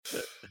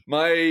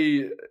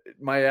my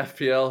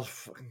FPL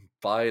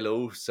buy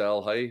low,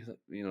 sell high.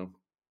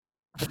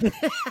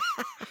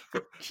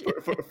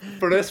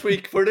 For this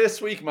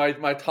week,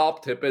 my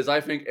top tip is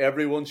I think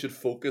everyone should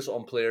focus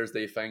on players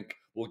they think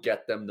will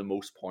get them the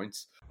most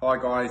points. Hi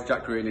guys,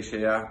 Jack Grealish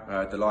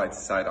here. Delighted to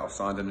say that I've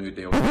signed a new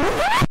deal.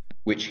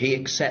 Which he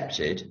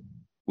accepted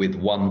with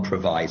one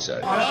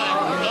proviso.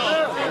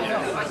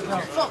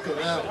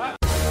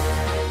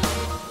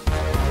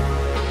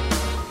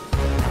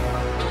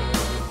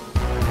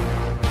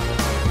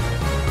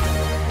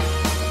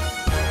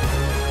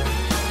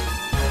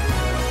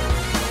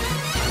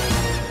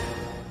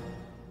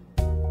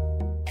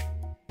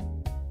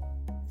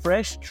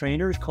 Fresh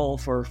trainers call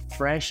for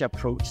fresh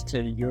approach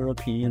to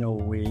European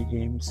away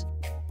games.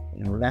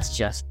 Let's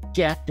just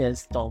get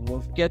this done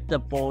with. Get the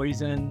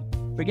boys in.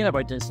 Forget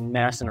about this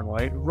messing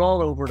around.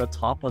 Roll over the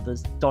top of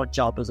this Dutch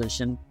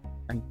opposition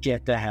and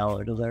get the hell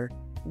out of there.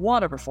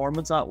 What a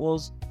performance that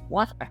was.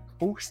 What a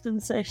coasting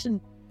session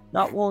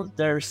that was.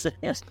 They're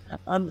saying.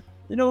 And,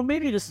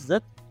 maybe this is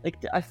it.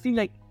 I feel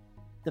like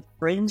the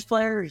fringe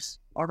players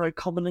are now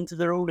coming into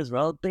their own as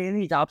well.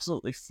 Bailey's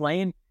absolutely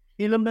flying.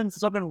 Tielemans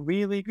is looking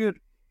really good.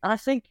 And I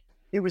think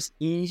it was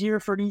easier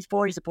for these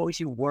boys, the boys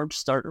who weren't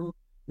starting,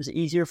 it was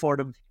easier for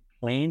them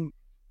playing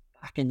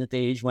back in the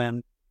days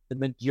when the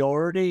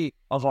majority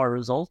of our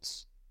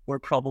results were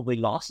probably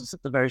losses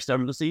at the very start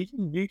of the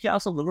season.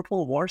 Newcastle,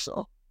 Liverpool,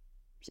 Warsaw.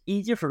 It's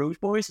easier for those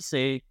boys to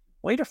say,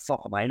 why the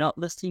fuck am I not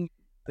in this team?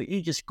 But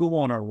you just go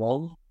on a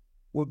roll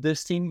with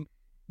this team.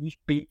 You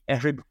beat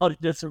everybody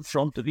that's in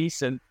front of you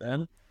since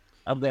then.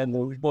 And then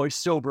those boys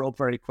sober up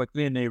very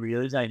quickly and they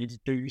realise I need to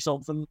do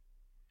something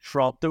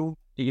pronto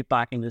to get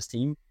back in this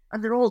team.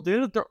 And they're all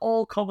doing it. They're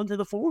all coming to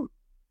the fore.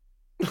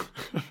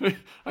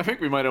 I think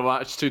we might have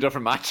watched two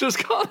different matches,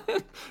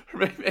 Colin.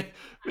 maybe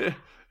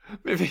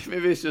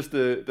it's just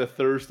the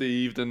Thursday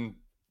evening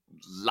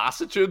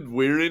lassitude,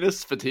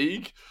 weariness,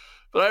 fatigue.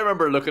 But I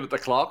remember looking at the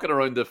clock at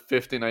around the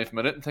 59th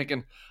minute and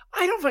thinking,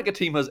 I don't think a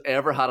team has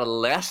ever had a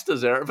less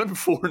deserving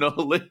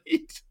 4-0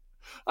 lead.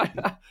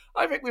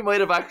 I think we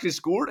might have actually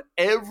scored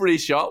every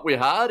shot we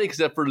had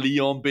except for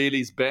Leon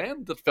Bailey's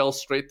bend that fell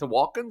straight to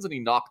Watkins and he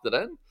knocked it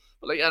in.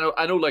 But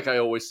I know, like I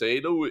always say,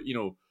 though,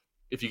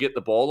 if you get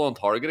the ball on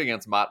target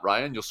against Matt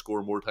Ryan, you'll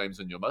score more times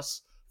than you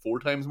miss. 4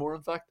 times more,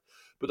 in fact.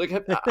 But I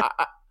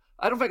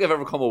don't think I've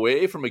ever come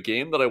away from a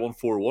game that I won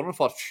 4-1 and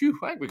thought, phew,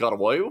 I think we got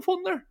away with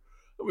one there.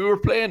 We were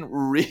playing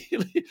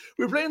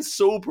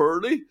so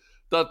poorly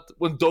that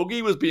when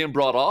Dougie was being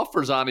brought off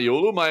for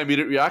Zaniolo, my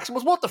immediate reaction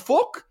was, what the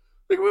fuck?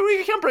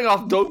 We can't bring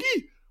off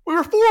Dougie. We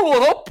were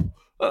 4-1 up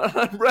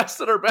and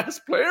rested our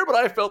best player, but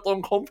I felt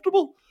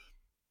uncomfortable.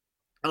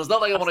 And it's not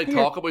like I want to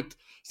talk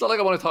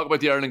about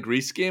the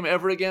Ireland-Greece game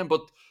ever again,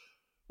 but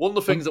one of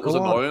the things that was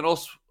annoying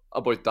us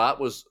about that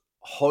was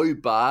how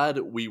bad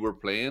we were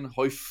playing,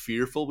 how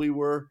fearful we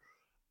were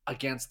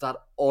against that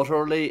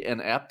utterly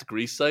inept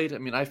Greece side. I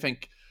mean, I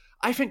think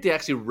they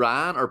actually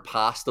ran or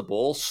passed the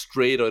ball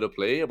straight out of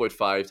play about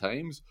 5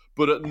 times,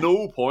 but at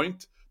no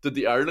point did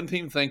the Ireland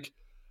team think,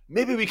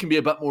 maybe we can be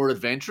a bit more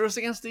adventurous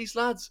against these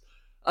lads.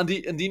 And do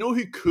you know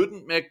who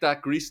couldn't make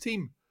that Greece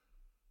team?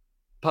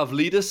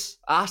 Pavlidis,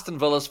 Aston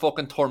Villa's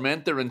fucking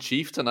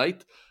tormentor-in-chief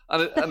tonight.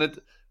 And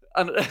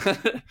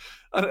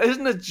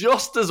isn't it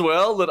just as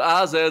well that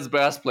Azed's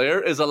best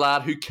player is a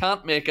lad who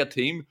can't make a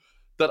team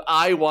that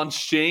I want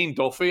Shane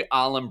Duffy,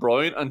 Alan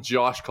Brown and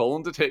Josh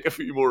Cullen to take a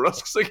few more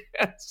risks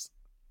against?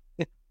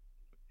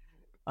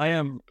 I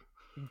am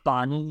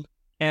banning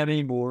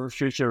any more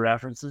future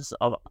references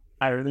of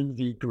Ireland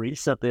v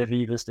Greece at the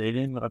Aviva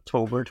Stadium in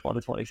October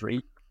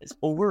 2023. It's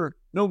over.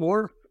 No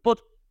more.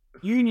 But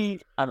you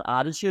need an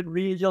attitude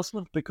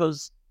readjustment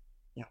because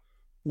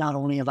not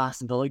only have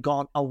Aston Villa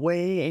gone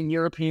away in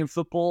European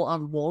football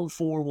and won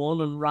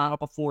 4-1 and ran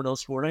up a 4-0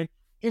 scoreline,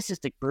 it's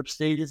just the group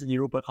stages in the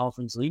Europa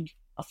Conference League.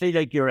 I feel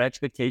like your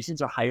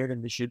expectations are higher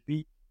than they should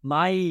be.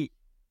 My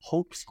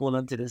hopes going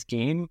into this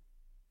game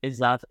is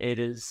that it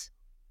is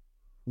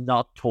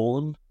not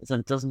tolling, that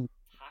it doesn't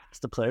tax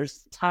the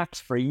players,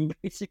 tax-free,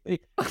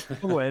 basically.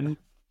 Go in,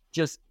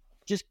 just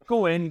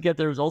go in, get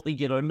the result and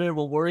get out there.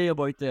 We'll worry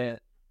about the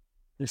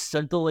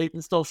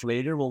scintillating stuff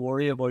later. We'll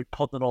worry about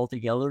putting it all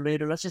together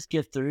later. Let's just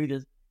get through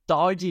this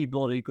dodgy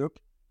bloody group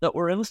that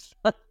we're in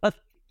and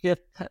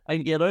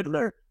get out of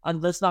there.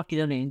 And let's not get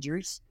any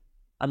injuries.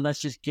 And let's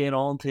just get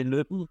on to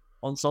Luton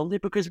on Sunday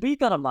because we've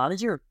got a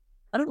manager.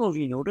 I don't know if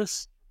you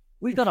noticed.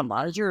 We've got a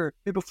manager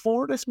who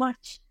before this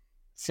match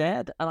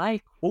said, and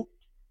I quote,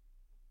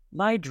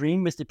 "My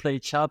dream is to play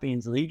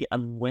Champions League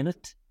and win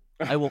it.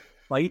 I will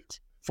fight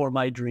for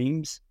my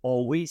dreams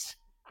always."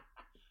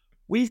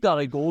 We've got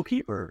a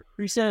goalkeeper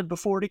who said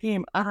before the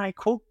game, and I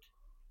quote,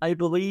 "I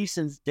believe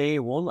since day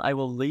one I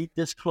will lead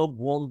this club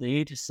one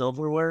day to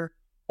silverware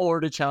or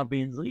the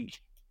Champions League."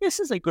 This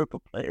is a group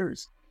of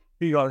players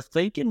who are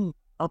thinking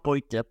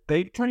about the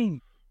big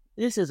time.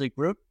 This is a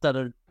group that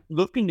are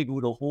looking to go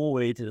the whole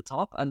way to the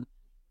top. And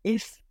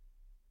if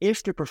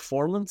the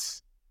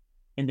performance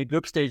in the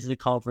group stage of the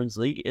Conference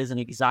League isn't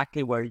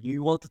exactly where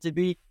you want it to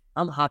be,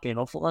 I'm happy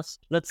enough with this.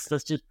 Let's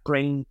just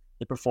bring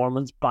the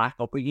performance back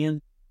up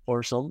again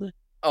for Sunday.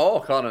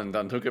 Oh, Conan,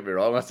 don't get me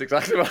wrong. That's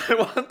exactly what I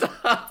want to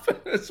happen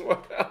as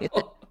well.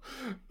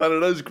 And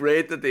it is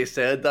great that they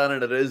said that,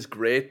 and it is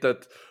great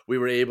that we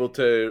were able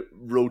to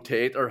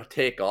rotate or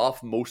take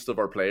off most of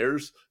our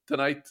players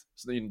tonight,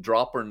 so they can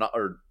drop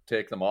or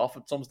take them off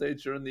at some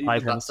stage during the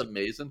evening. That's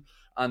amazing.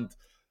 And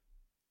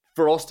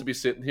for us to be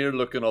sitting here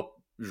looking up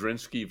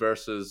Zrinski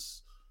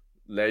versus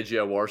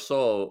Legia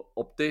Warsaw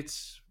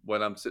updates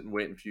when I'm sitting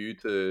waiting for you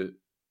to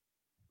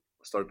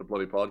start the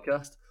bloody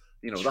podcast,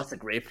 that's a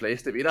great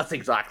place to be. That's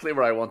exactly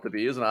where I want to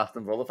be as an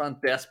Aston Villa fan,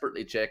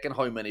 desperately checking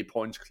how many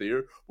points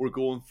clear we're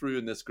going through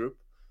in this group.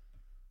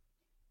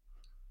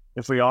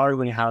 If we are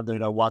going to have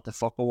the what the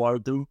fuck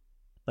award, do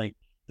like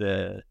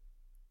the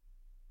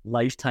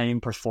lifetime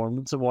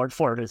performance award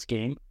for this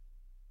game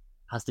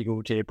has to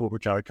go to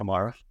Boubacar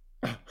Kamara.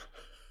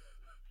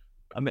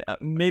 I mean,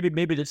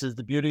 maybe this is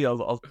the beauty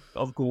of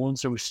going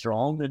so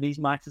strong in these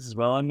matches as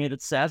well. I mean,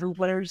 it's 7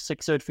 players,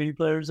 6 outfield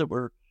players that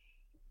were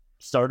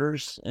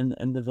starters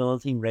in the Villa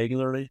team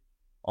regularly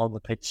on the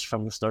pitch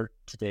from the start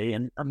today,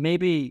 and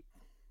maybe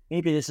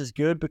this is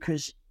good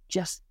because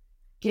just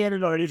get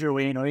it out of your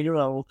way now. You're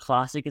an old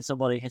classic and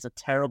somebody hits a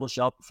terrible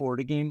shot before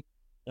the game.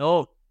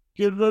 Oh,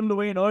 get it out of the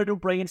way now,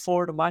 don't bring it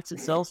forward the match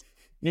itself.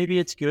 Maybe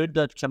it's good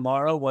that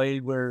Kamara,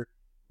 while we're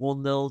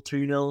 1-0,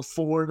 2-0,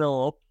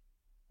 4-0 up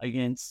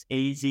against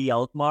AZ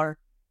Alkmaar,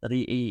 that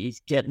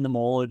he's getting them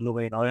all out of the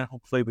way now, and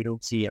hopefully we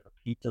don't see a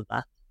repeat of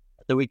that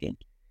at the weekend.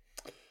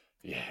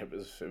 Yeah, it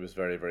was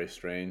very, very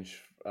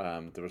strange.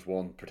 There was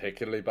one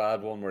particularly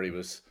bad one where he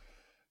was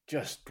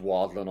just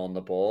waddling on the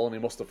ball, and he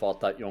must have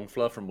thought that young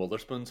fella from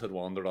Witherspoons had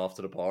wandered off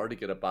to the bar to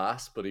get a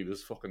bass, but he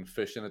was fucking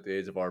fishing at the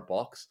edge of our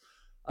box.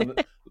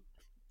 And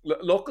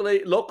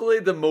luckily,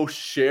 the most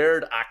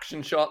shared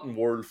action shot in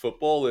world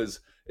football is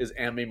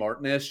Emi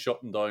Martinez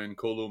shutting down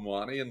Kolo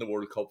Muani in the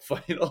World Cup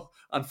final,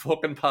 and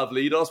fucking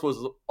Pavlidis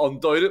was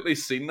undoubtedly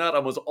seen that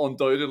and was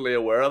undoubtedly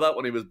aware of that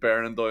when he was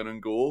bearing down in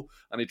goal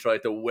and he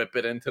tried to whip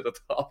it into the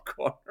top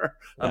corner.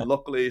 Yeah. And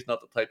luckily he's not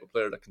the type of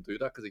player that can do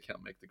that because he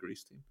can't make the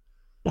Greece team.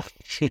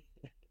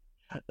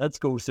 Let's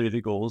go through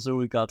the goals. So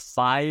we've got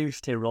 5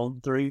 to run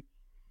through,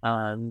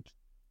 and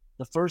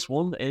the first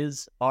one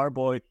is our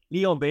boy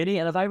Leon Bailey.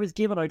 And if I was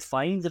giving out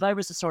fines, if I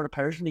was the sort of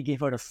person who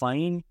gave out a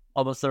fine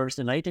on a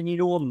Thursday night, and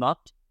I'm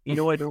not, I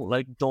don't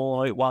like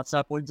dole out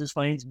WhatsApp wins as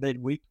fines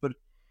midweek, but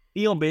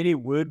Leon Bailey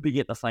would be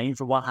getting a fine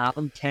for what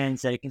happened 10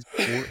 seconds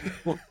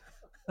before.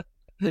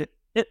 Hitting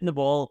the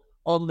ball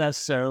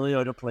unnecessarily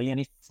out of play, and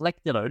he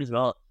flicked it out as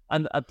well.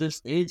 And at this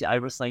stage, I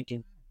was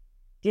thinking,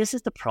 this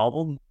is the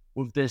problem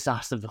with this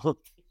Aston Villa.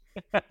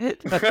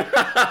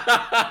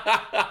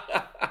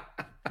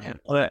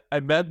 I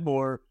meant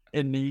more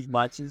in these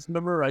matches.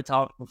 Remember I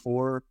talked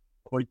before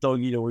about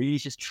Dougie,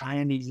 he's just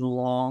trying these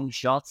long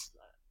shots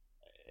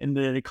in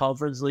the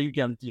Conference League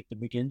and the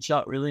begin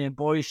shot really, and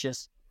boys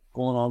just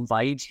going on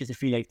vibes because they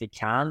feel like they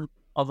can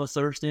of a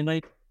Thursday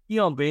night.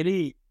 Leon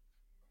Bailey,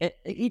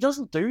 he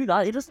doesn't do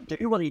that. He doesn't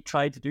do what he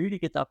tried to do to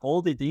get that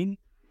goal they did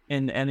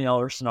in any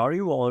other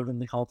scenario other than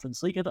the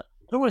Conference League. I don't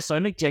want to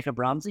sound like Jacob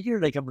Ramsey here,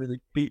 like I'm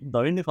really beating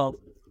down the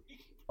Conference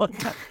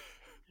League.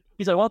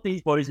 Because I want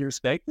these boys to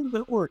respect him a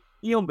bit more.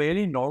 Leon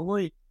Bailey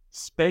normally,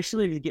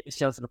 especially if you get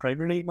yourself in a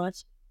Premier League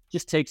match,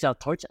 just takes that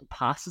touch and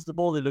passes the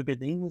ball. They look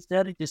at him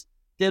instead. He just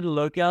didn't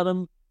look at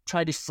him,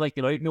 tried to flick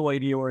it out, no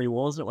idea where he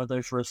was, and it went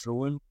out for a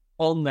throw-in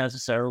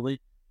unnecessarily.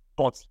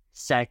 But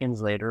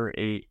seconds later,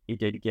 he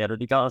did get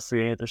it. He got a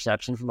 3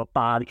 interception from a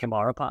bad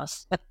Kamara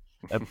pass.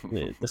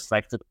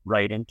 Deflected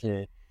right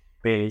into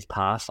Bailey's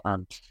pass,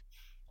 and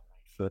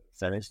foot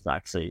finish is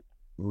actually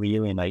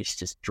really nice.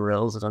 Just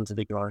drills it onto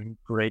the ground.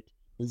 Great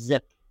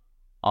zip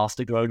off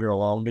the ground or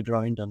along the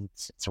ground, and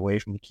it's away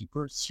from the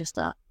keeper. It's just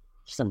a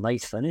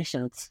nice finish,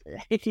 and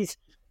he's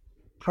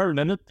per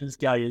minute this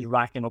guy is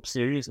racking up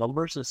serious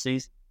numbers this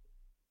season.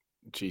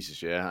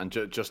 Jesus, yeah, and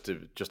just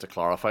to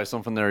clarify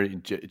something there,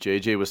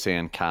 JJ was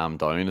saying calm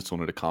down. It's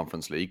only the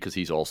Conference League because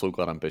he's also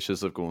got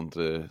ambitions of going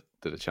to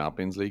the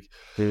Champions League.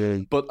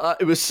 But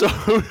it was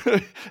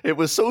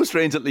so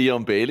strange that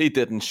Leon Bailey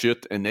didn't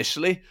shoot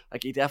initially.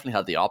 Like, he definitely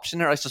had the option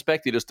there. I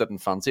suspect he just didn't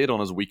fancy it on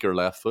his weaker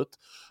left foot.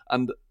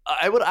 And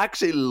I would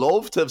actually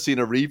love to have seen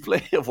a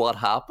replay of what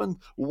happened.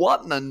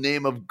 What in the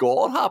name of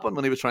God happened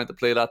when he was trying to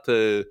play that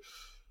to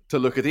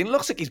look at it? It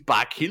looks like he's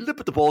backheeled it,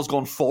 but the ball's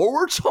gone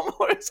forward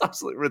somehow. It's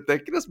absolutely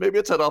ridiculous. Maybe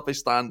it's hit off his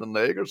standing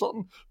leg or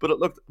something, but it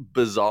looked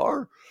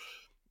bizarre.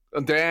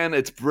 And then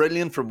it's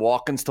brilliant from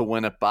Watkins to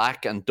win it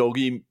back, and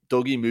Dougie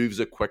moves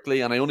it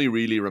quickly. And I only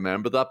really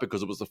remember that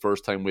because it was the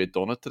first time we had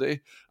done it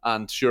today.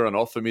 And sure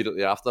enough,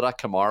 immediately after that,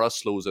 Kamara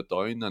slows it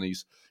down, and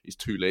he's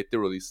too late to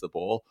release the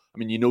ball. I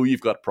mean,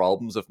 you've got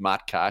problems if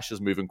Matt Cash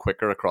is moving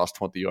quicker across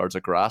 20 yards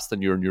of grass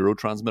than your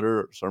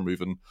neurotransmitters are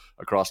moving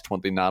across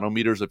 20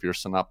 nanometers of your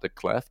synaptic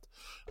cleft.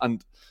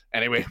 And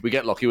anyway, we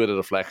get lucky with a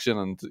deflection,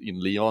 and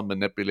Leon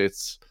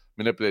manipulates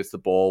the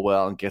ball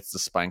well and gets the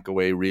spank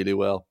away really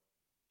well.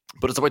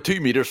 But it's about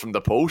 2 meters from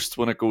the post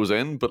when it goes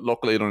in, but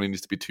luckily it only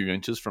needs to be 2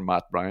 inches from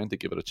Matt Bryan to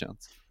give it a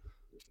chance.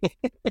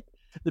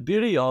 The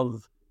beauty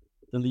of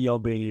the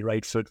Leon Bailey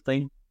right foot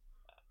thing,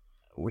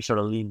 we sort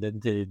of leaned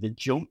into the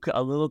joke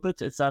a little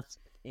bit. It's that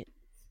it's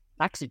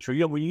actually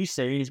true. And when you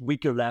say he's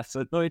weaker left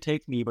foot, now it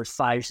takes me about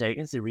 5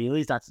 seconds to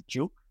realise that's a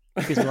joke.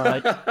 Because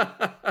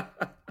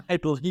I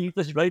believe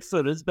his right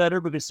foot is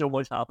better because so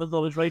much happens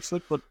on his right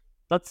foot, but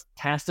that's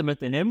testament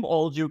to him,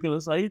 all joking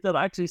aside, that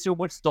actually so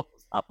much stuff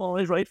happened on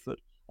his right foot.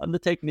 And the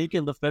technique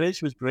and the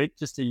finish was great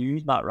just to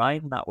use Matt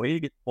Ryan that way to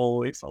get the ball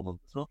away from him.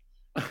 So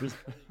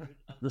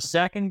the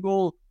second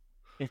goal,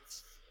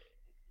 it's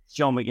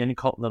John McGinn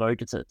cutting it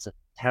out. It's a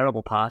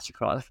terrible pass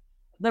across.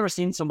 I've never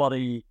seen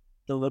somebody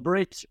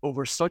deliberate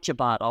over such a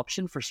bad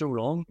option for so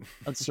long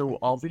and so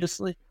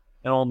obviously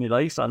in all my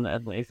life. And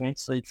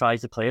eventually tries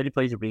to play it. He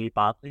plays it really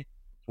badly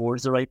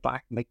towards the right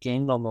back.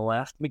 McGinn on the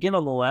left. McGinn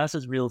on the left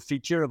is a real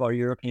feature of our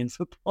European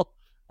football.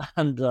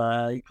 And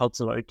he cuts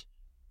it out.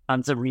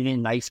 And it's a really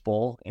nice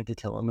ball into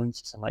Tielemans.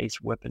 It's a nice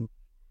whipping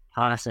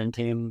pass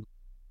into him.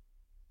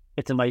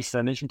 It's a nice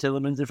finish. And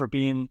Tielemans, if we're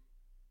being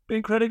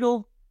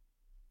critical,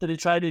 did he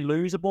try to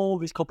lose a ball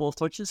with his couple of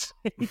touches?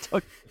 he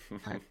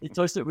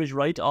touched it with his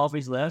right off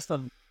his left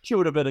and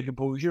showed a bit of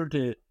composure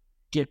to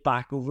get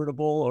back over the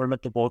ball or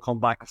let the ball come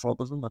back in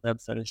front of him and then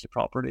finish it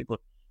properly.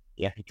 But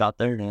yeah, he got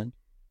there then.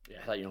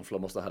 Yeah, that young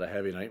fella must have had a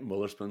heavy night in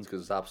Witherspoons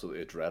because it's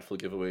absolutely a dreadful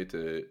giveaway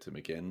to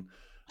McGinn.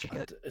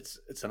 And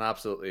it's an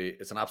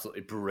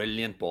absolutely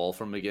brilliant ball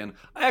from McGinn.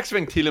 I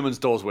actually think Tielemans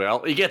does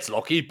well. He gets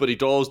lucky, but he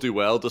does do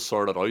well to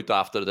sort it out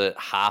after the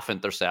half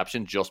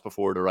interception just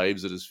before it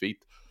arrives at his feet.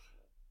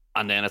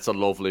 And then it's a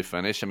lovely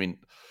finish. I mean,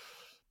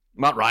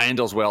 Matt Ryan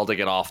does well to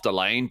get off the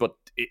line, but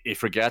he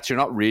forgets you're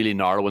not really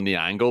narrowing the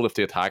angle if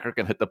the attacker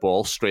can hit the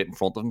ball straight in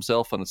front of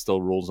himself and it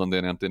still rolls into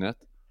an empty net.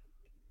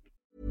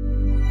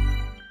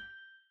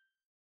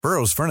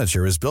 Burrow's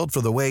furniture is built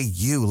for the way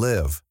you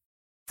live.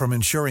 From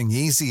ensuring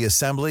easy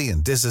assembly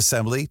and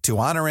disassembly to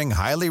honoring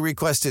highly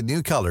requested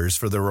new colors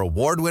for their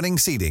award-winning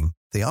seating,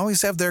 they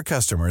always have their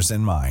customers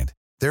in mind.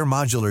 Their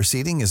modular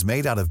seating is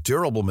made out of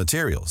durable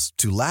materials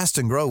to last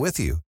and grow with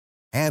you.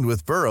 And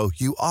with Burrow,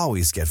 you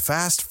always get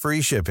fast,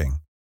 free shipping.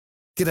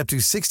 Get up to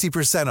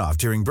 60% off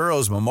during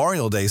Burrow's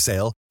Memorial Day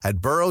sale at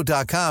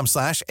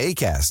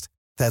burrow.com/ACAST.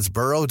 That's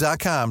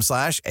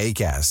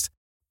burrow.com/ACAST.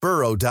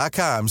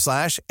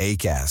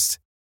 burrow.com/ACAST.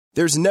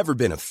 There's never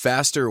been a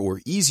faster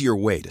or easier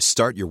way to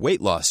start your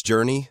weight loss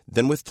journey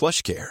than with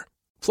PlushCare.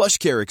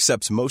 PlushCare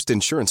accepts most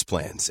insurance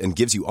plans and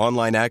gives you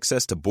online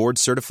access to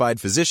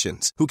board-certified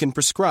physicians who can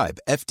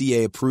prescribe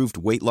FDA-approved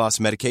weight loss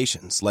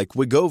medications like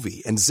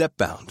Wegovy and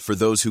Zepbound for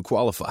those who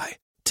qualify.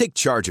 Take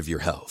charge of your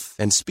health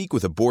and speak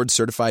with a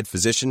board-certified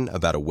physician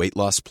about a weight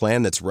loss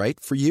plan that's right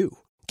for you.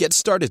 Get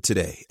started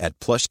today at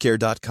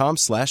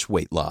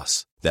plushcare.com/weight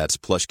loss. That's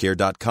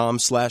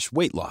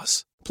plushcare.com/weight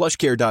loss.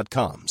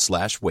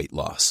 plushcare.com/weight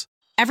loss.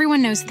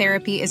 Everyone knows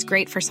therapy is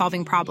great for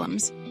solving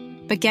problems,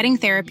 but getting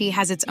therapy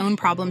has its own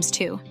problems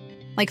too,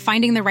 like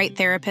finding the right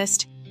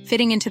therapist,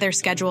 fitting into their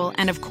schedule,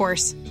 and of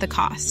course, the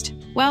cost.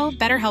 Well,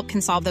 BetterHelp can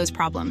solve those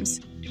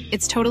problems.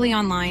 It's totally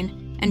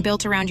online and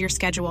built around your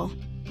schedule.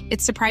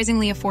 It's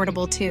surprisingly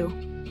affordable too.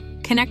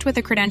 Connect with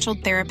a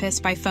credentialed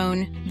therapist by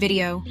phone,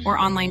 video, or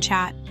online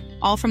chat,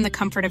 all from the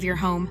comfort of your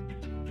home.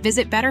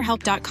 Visit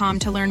BetterHelp.com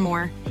to learn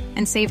more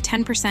and save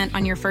 10%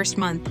 on your first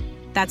month.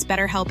 That's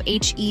BetterHelp,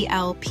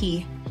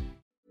 H-E-L-P.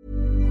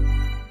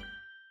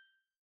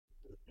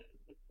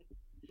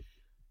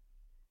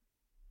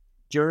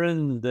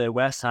 During the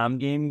West Ham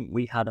game,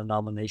 we had a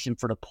nomination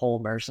for the Paul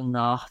Merson.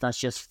 That's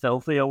just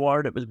filthy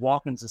award. It was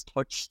Watkins'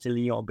 touch to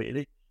Leon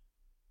Bailey.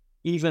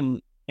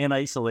 Even in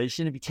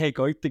isolation, if you take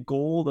out the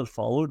goal that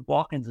followed,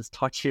 Watkins'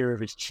 touch here of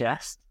his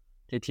chest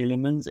to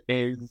Tielemans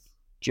is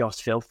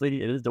just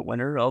filthy. It is the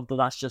winner of the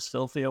That's Just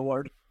Filthy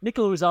award.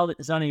 Nicolo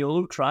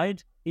Zaniolo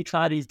tried. He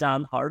tried his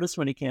damn hardest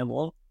when he came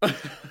on.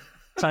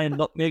 Trying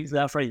nutmegs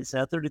left, right, and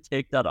centre to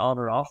take that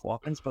honour off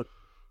Watkins, but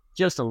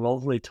just a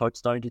lovely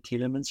touchdown to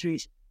Tielemans. He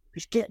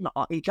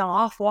got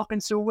off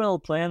Watkins so well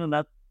playing in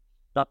that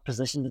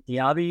position that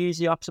Diaby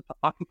usually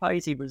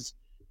occupies. He was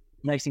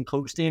nice and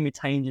close to him. He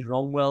timed his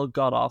run well,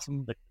 got off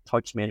him. The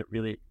touch made it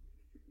really,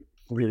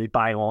 really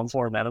bang on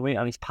for him anyway.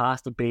 And his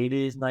pass to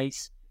Bailey is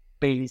nice.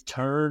 Bailey's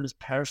turn is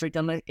perfect.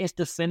 And if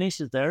the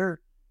finish is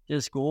there,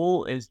 this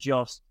goal is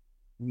just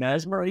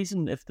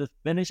mesmerising. If the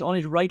finish on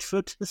his right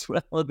foot as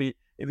well, if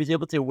he's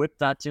able to whip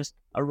that just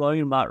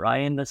around Matt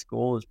Ryan, this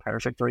goal is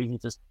perfect. Or even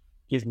just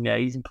give him the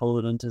eyes and pull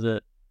it into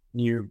the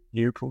near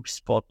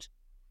post. But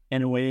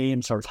in a way,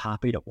 I'm sort of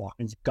happy that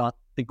Watkins got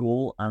the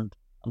goal, and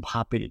I'm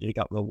happy that he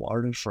got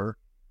rewarded for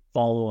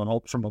following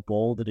up from a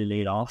ball that he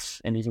laid off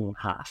in his own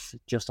half,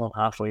 just on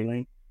halfway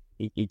line.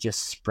 He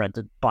just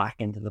sprinted back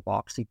into the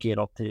box to get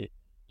up to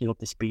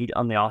speed,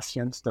 and the off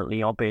chance that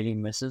Leon Bailey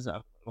misses,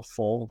 it'll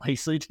fall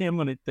nicely to him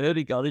when it did.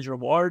 He got his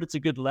reward. It's a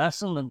good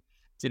lesson, and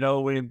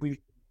we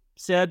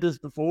said this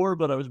before,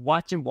 but I was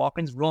watching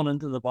Watkins run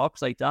into the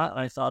box like that, and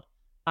I thought,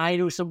 I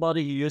know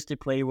somebody who used to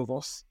play with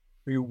us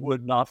who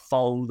would not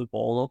follow the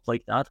ball up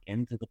like that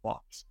into the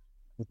box.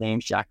 His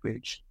name's Jack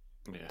Ridge.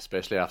 Yeah,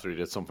 especially after he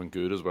did something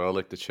good as well,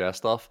 like the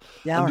chest off.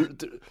 Yeah.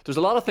 And there's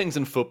a lot of things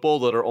in football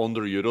that are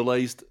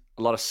underutilized,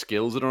 a lot of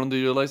skills that are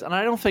underutilized, and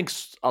I don't think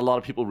a lot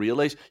of people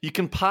realize you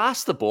can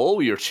pass the ball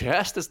with your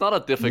chest. It's not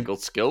a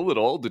difficult skill at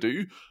all to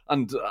do.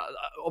 And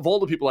of all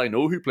the people I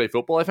know who play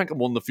football, I think I'm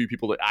one of the few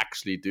people that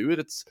actually do it.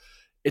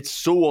 It's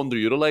so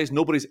underutilized.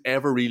 Nobody's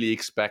ever really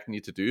expecting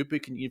you to do it,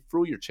 but you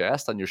throw your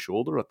chest and your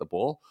shoulder at the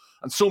ball.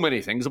 And so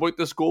many things about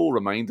this goal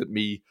reminded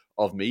me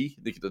of me.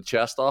 The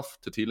chest off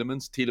to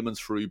Tielemans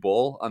through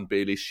ball, and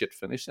Bailey's shit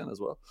finish in as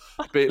well.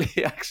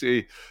 Bailey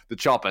actually, the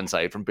chop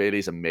inside from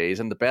Bailey's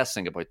amazing. The best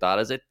thing about that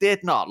is it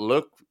did not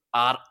look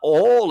at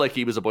all like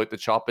he was about to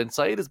chop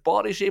inside. His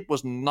body shape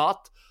was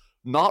not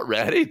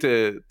ready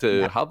to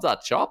have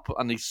that chop,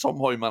 and he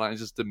somehow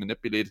manages to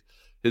manipulate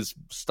his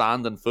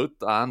standing foot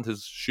and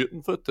his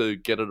shooting foot to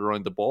get it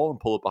around the ball and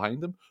pull it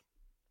behind him.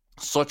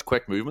 Such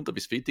quick movement of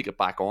his feet to get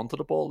back onto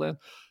the ball then.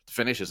 The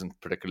finish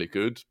isn't particularly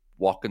good.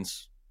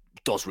 Watkins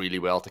does really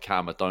well to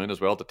calm it down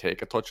as well, to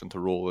take a touch and to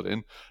roll it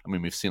in. I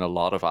mean, we've seen a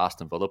lot of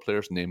Aston Villa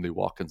players, namely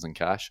Watkins and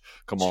Cash,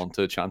 come on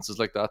to chances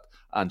like that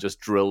and just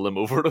drill them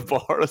over the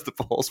bar as the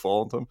ball's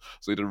falling to him.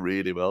 So he did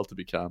really well to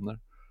be calm there.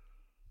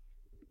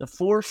 The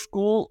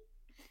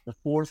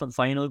fourth and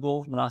final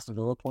goal from an Aston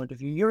Villa point of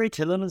view, Yuri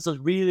Tielemans does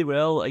really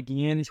well.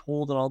 Again, he's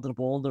holding on to the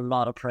ball under a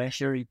lot of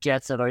pressure. He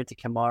gets it out to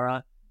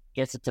Kamara,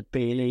 gets it to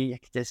Bailey.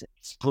 It's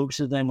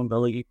explosive then when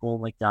Villa get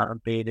going like that,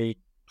 and Bailey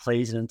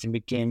plays it into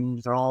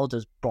McGinn. They're all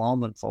just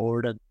bombing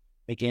forward, and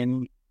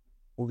McGinn,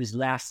 with his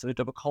left foot,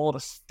 I would call it a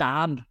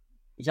stab.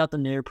 He's at the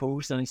near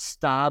post and he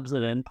stabs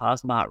it in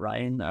past Matt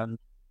Ryan, and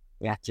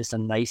yeah, just a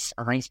nice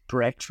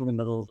break from the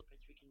middle of the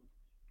pitch.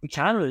 We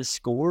can really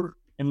score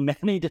in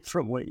many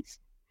different ways.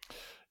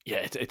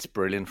 Yeah, it's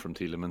brilliant from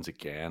Tielemans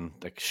again.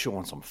 Like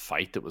showing some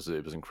fight, it was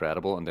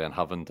incredible, and then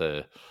having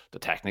the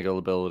technical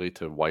ability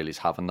to, while he's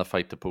having the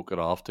fight, to poke it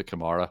off to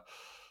Kamara.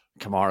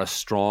 Kamara's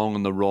strong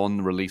on the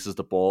run, releases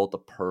the ball at the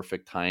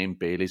perfect time.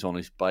 Bailey's on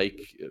his bike.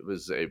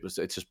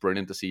 It's just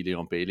brilliant to see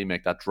Leon Bailey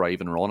make that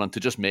drive and run, and to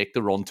just make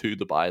the run to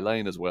the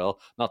byline as well.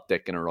 Not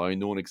dicking around,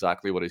 knowing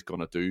exactly what he's going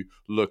to do.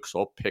 Looks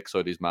up, picks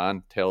out his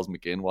man, tells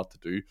McGinn what to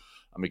do,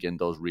 and McGinn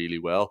does really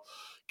well.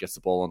 Gets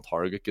the ball on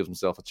target, gives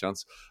himself a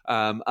chance.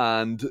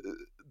 And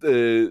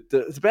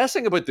the best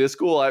thing about this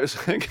goal, I was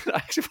thinking, I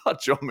actually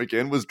thought John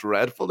McGinn was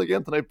dreadful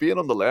again tonight. Being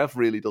on the left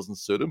really doesn't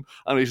suit him,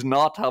 and he's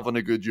not having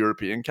a good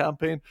European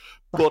campaign.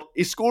 But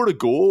he scored a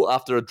goal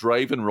after a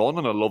drive and run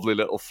and a lovely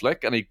little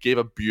flick, and he gave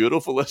a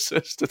beautiful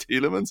assist to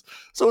Tielemans.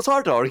 So it's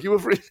hard to argue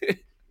with,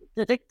 really.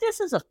 I think this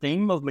is a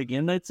theme of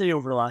McGinn, I'd say,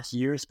 over the last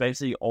year,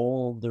 especially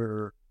all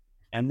under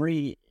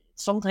Emery.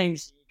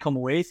 Sometimes you come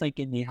away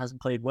thinking he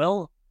hasn't played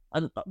well.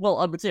 And, well,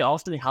 I would say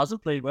often he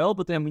hasn't played well,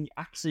 but then when you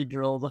actually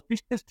drill down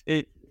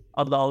into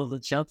a lot of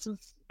the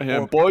chances.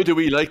 Boy, do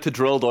we like to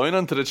drill down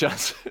into the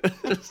chances.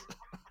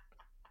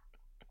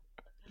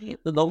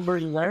 The number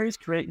there, he's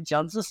creating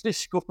chances, he's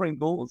scoring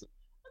goals.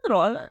 I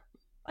don't know,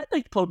 I'd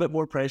like to put a bit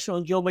more pressure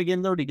on Joe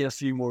McGinn there to get a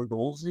few more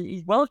goals.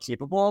 He's well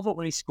capable of it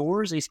when he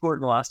scores. He scored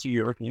in the last 2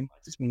 European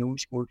matches. We know he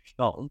scored for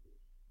Scotland.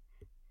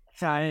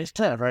 It's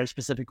playing a very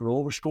specific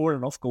role. We're scoring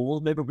enough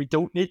goals. Maybe we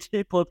don't need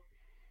to, but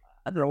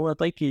I don't know, I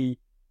think he...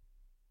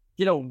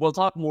 You know, we'll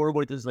talk more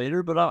about this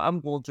later, but I'm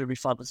going through my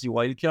fantasy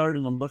wildcard,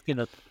 and I'm looking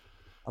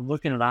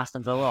at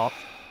Aston Villa.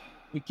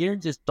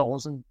 McGinn just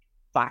doesn't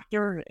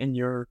factor in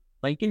your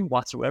thinking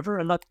whatsoever,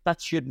 and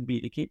that shouldn't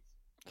be the case.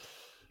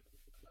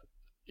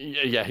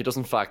 Yeah, he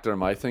doesn't factor in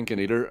my thinking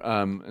either.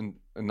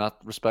 In that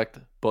respect,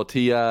 but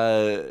he,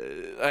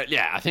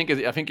 I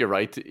think you're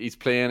right. He's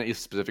playing a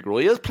specific role.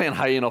 He is playing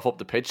high enough up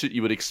the pitch that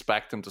you would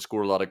expect him to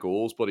score a lot of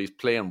goals, but he's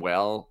playing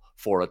well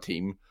for a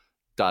team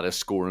that is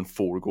scoring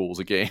 4 goals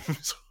a game.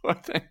 So I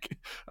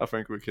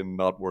think we can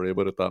not worry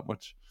about it that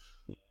much.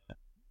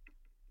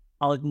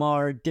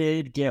 Alkmaar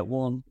did get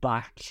one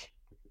back.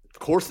 Of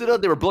course they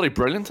did. They were bloody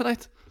brilliant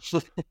tonight.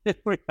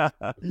 we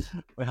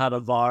had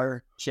a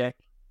VAR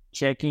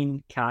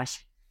checking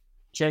Cash.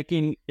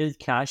 Checking, is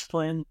Cash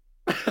playing?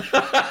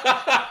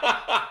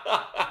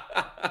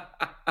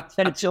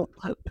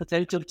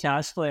 potential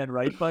Cash playing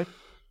right back.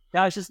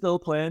 Cash is still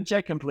playing.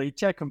 Check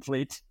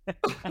complete.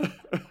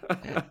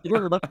 You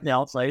were looking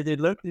outside. They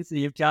looked to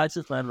see if Cash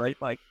is playing right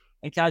back,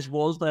 and Cash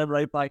was playing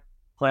right back,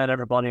 playing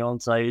everybody on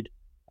side.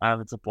 And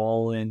it's a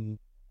ball in.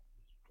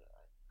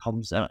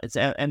 It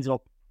ends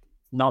up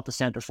not the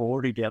centre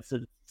forward who gets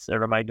it. It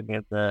reminded me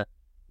of the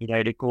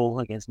United goal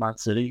against Man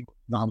City.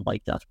 Not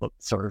like that, but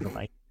sort of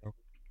like.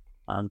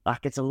 And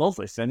that gets a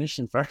lovely finish.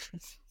 In fact,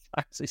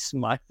 actually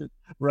smacked it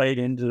right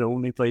into the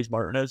only place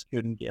Martinez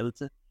couldn't get it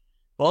to.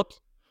 But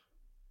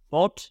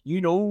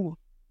you know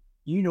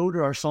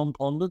there are some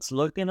pundits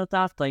looking at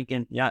that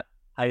thinking, yeah,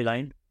 high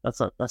line. That's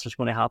what's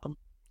going to happen.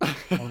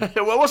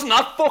 Well, wasn't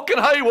that fucking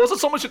high, was it?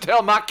 Someone should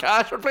tell Matt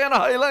Cash we're playing a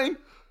high line.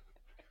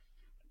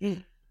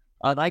 And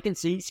I can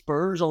see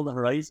Spurs on the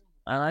horizon,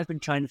 and I've been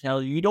trying to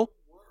tell you, don't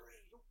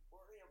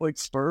worry about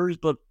Spurs,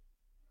 but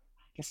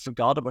I just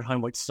forgot about how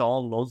much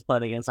Saul loves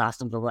playing against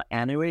Aston Villa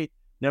anyway.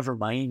 Never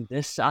mind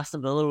this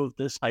Aston Villa with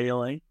this high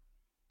line.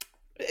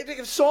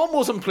 If Son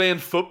wasn't playing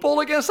football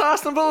against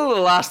Aston Villa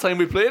the last time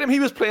we played him, he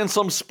was playing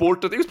some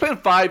sport that he was playing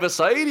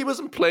five-a-side. He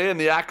wasn't playing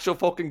the actual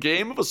fucking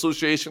game of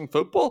association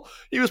football.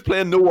 He was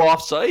playing no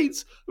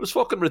offsides. It was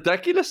fucking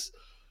ridiculous.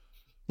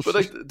 But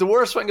like the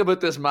worst thing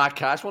about this Matt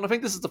Cash one, I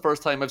think this is the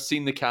first time I've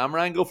seen the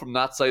camera angle from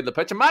that side of the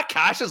pitch. And Matt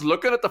Cash is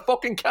looking at the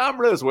fucking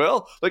camera as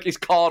well. Like he's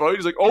caught out.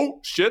 He's like, oh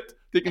shit,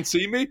 they can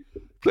see me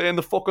playing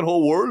the fucking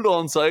whole world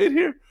on side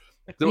here.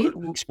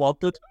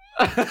 Spotted.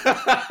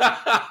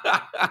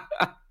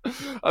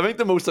 I think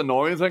the most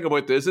annoying thing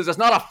about this is it's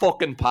not a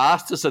fucking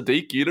pass to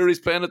Sadiq either. He's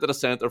playing it to the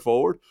centre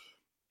forward.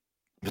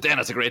 But then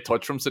it's a great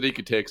touch from Sadiq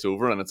who takes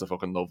over and it's a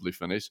fucking lovely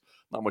finish.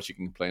 Not much you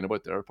can complain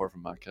about there apart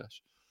from Matt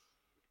Cash.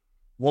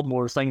 One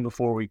more thing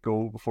before we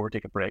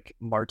take a break.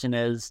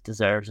 Martinez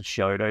deserves a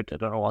shout out. I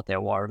don't know what the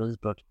award is,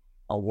 but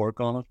I'll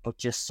work on it. But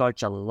just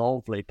such a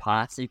lovely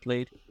pass he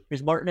played.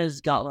 Because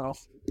Martinez got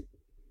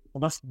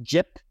enough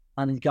jip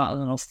and he's got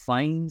enough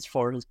fines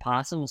for his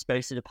passing,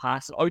 especially to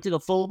pass it out to the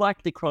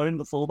fullback, to crown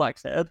the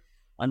fullback's head.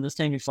 And this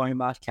time he found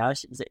Matt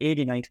Cash. It was the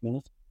 89th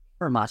minute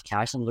for Matt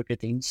Cash, and look at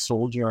the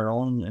soldier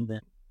on in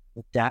the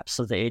depths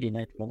of the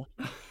 89th minute.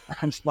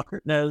 And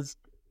Martinez,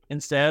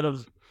 instead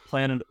of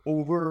playing it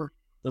over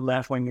the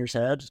left winger's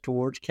head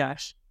towards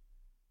Cash,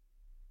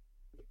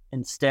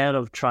 instead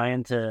of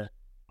trying to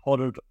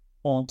put it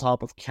on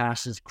top of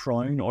Cash's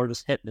crown or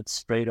just hitting it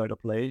straight out of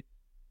play,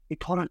 he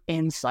put it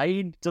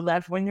inside the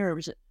left winger.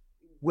 It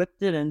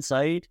whipped it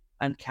inside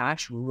and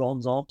Cash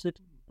runs onto it.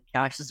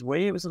 Cash's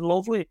way. It was a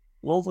lovely,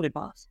 lovely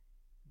pass.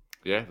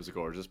 Yeah, it was a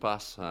gorgeous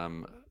pass.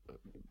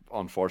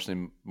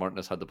 Unfortunately,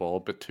 Martinez had the ball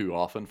a bit too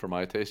often for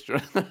my taste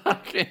during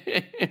that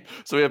game.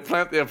 So we had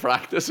plenty of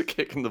practice at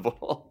kicking the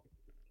ball.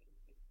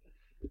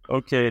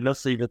 Okay,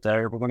 let's leave it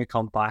there. We're going to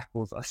come back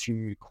with a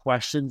few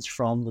questions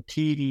from the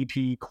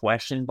TDP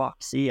question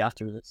box. See you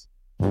after this.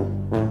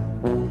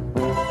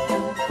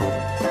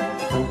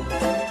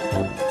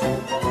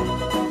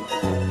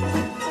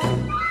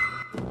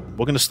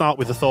 We're going to start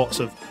with the thoughts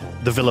of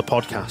the Villa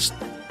podcast.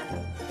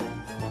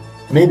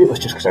 Maybe it was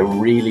just because I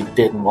really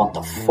didn't want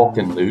to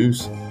fucking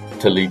lose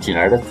to Leeds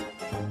United.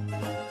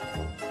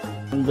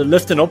 And the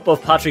lifting up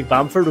of Patrick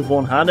Bamford with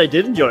one hand, I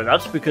did enjoy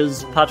that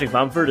because Patrick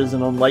Bamford is an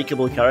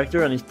unlikable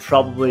character and he's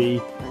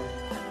probably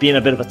being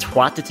a bit of a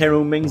twat to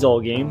Tyrone Mings all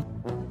game.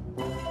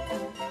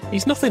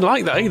 He's nothing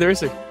like that either, is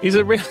he? He's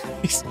a real...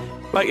 He's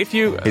like if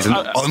you... He's an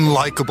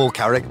unlikable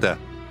character.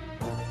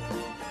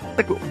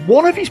 Like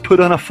one of he's put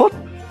on a foot.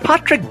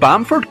 Patrick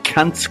Bamford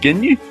can't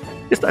skin you.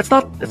 He's not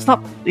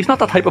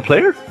that type of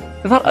player.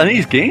 It's not in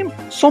his game.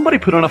 Somebody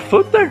put on a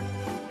foot there.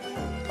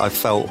 I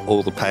felt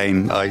all the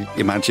pain. I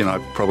imagine I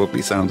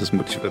probably sound as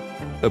much of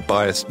a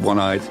biased,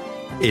 one-eyed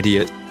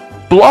idiot.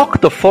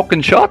 Block the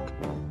fucking shot.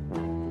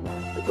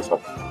 It was a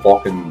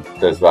fucking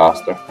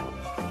disaster.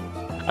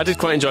 I did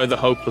quite enjoy the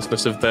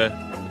hopelessness of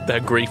their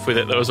grief with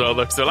it though as well.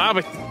 They're still,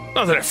 but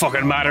not that it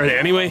fucking mattered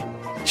anyway.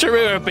 Sure,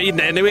 we were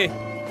beaten anyway.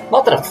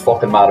 Not that it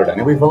fucking mattered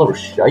anyway. Villa was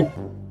shite.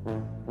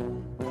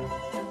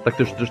 Like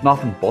there's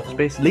nothing but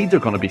space. Leeds are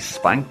going to be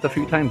spanked a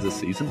few times this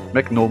season.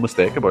 Make no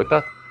mistake about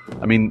that.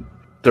 I mean,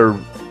 they're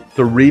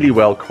really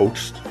well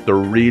coached. They're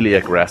really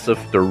aggressive.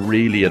 They're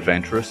really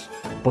adventurous.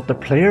 But the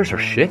players are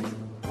shit.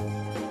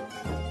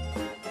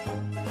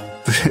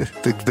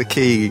 The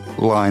key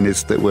line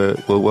is that we're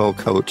well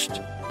coached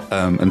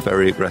and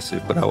very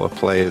aggressive, but our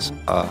players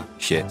are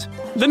shit.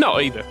 They're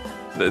not either.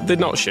 They're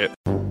not shit.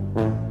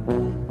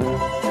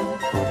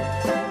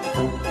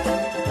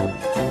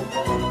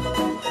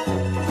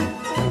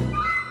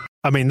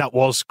 I mean, that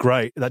was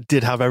great. That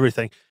did have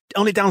everything. The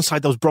only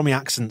downside, those Brummy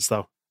accents,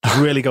 though,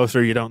 really go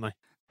through you, don't they?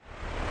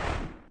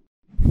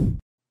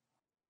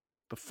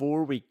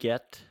 Before we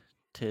get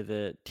to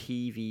the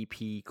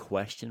TVP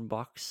question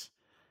box,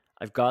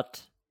 I've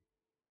got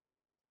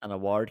an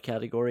award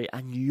category,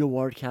 a new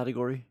award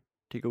category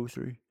to go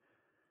through.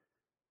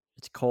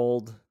 It's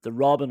called the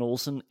Robin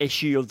Olsen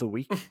Issue of the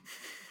Week.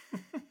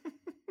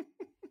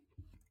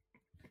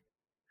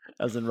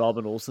 As in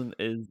Robin Olsen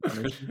is...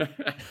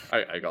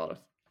 I got it.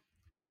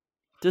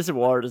 This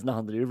award is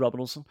nothing to do with Robin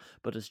Olsen,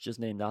 but it's just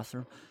named after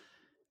him.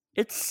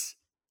 It's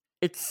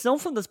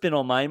something that's been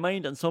on my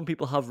mind, and some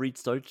people have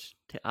reached out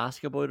to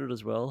ask about it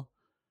as well.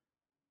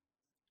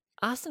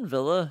 Aston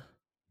Villa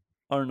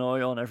are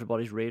now on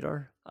everybody's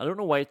radar. I don't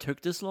know why it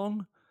took this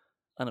long,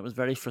 and it was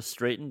very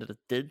frustrating that it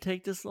did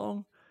take this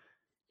long.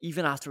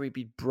 Even after we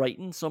beat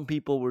Brighton, some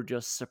people were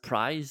just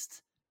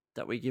surprised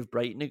that we gave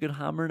Brighton a good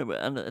hammer,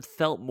 and it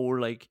felt more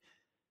like,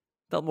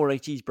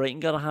 geez, Brighton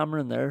got a hammer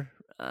in there,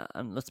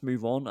 and let's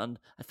move on. And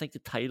I think the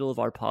title of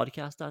our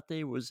podcast that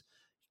day was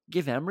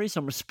 "Give Emery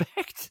Some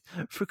Respect."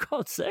 For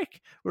God's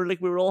sake, we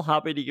were all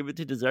happy to give it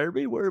to De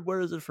Zerbi. Where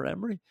is it for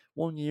Emery?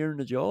 1 year in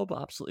the job,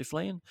 absolutely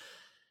flying.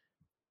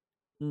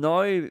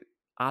 Now,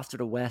 after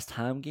the West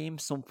Ham game,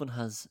 something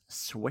has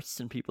switched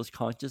in people's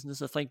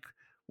consciousness. I think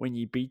when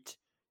you beat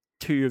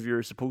two of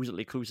your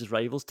supposedly closest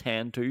rivals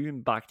 10-2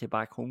 in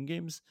back-to-back home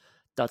games,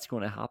 that's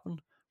going to happen.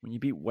 When you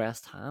beat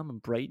West Ham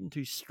and Brighton,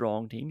 two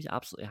strong teams, you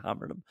absolutely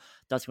hammered them.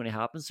 That's going to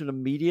happen. So the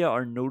media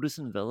are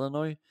noticing Villa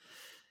now.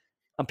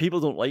 and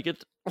people don't like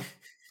it.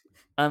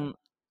 And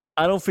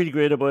I don't feel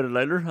great about it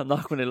either. I'm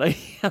not going to lie.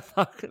 I'm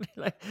not going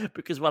to lie.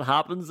 Because what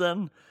happens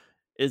then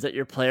is that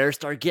your players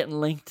start getting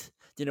linked.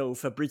 You know,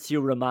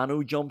 Fabrizio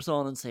Romano jumps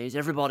on and says,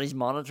 everybody's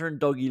monitoring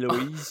Dougie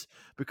Luiz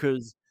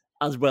because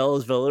as well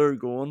as Villa are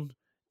going,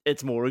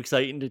 it's more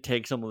exciting to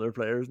take some of their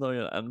players now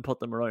and put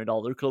them around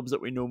other clubs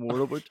that we know more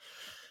about.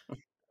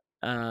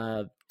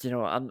 You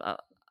know,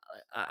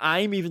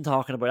 I'm even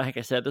talking about, I think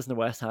I said this in the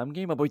West Ham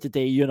game, about the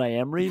day Unai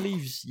Emery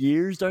leaves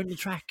years down the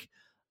track.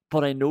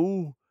 But I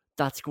know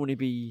that's going to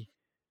be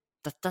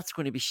that's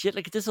going to be shit.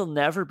 Like, this will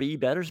never be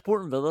better.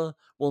 Supporting Villa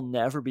will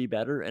never be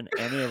better in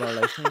any of our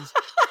lifetimes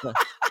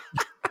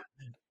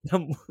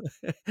than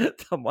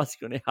what's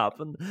going to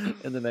happen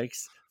in the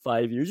next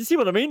 5 years. You see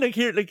what I mean? Like,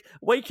 here, like,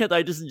 why can't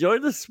I just enjoy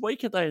this? Why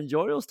can't I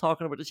enjoy us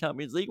talking about the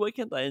Champions League? Why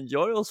can't I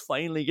enjoy us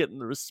finally getting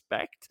the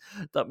respect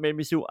that made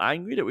me so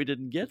angry that we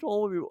didn't get?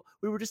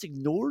 We were just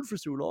ignored for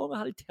so long. I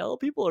had to tell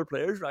people our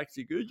players were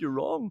actually good. You're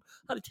wrong.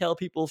 I had to tell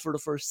people for the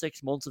first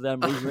 6 months of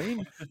Emery's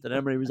reign that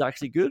Emery was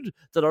actually good,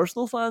 that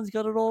Arsenal fans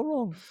got it all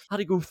wrong. I had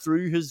to go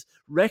through his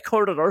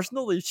record at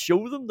Arsenal to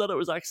show them that it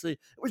was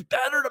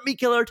better than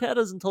Mikel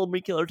Arteta's until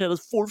Mikel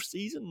Arteta's 4th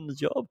season in the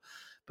job.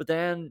 But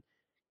then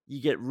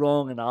you get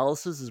wrong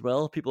analysis as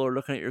well. People are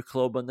looking at your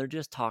club and they're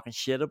just talking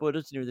shit about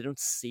it. You know, they don't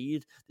see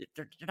it.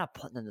 They're not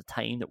putting in the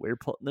time that we're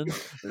putting in.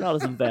 They're not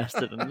as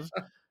invested in it.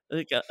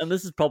 And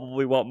this is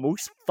probably what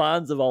most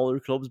fans of all their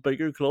clubs,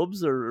 bigger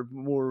clubs or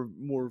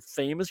more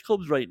famous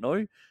clubs right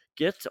now,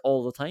 get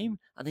all the time.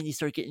 And then you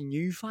start getting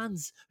new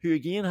fans who,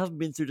 again, haven't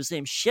been through the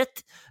same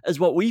shit as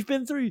what we've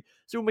been through.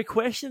 So my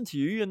question to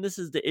you, and this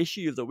is the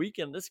issue of the week,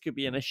 and this could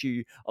be an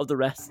issue of the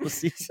rest of the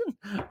season,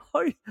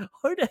 how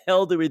the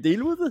hell do we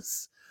deal with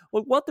this?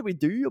 Well, what do we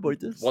do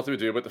about this? What do we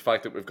do about the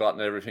fact that we've gotten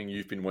everything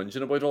you've been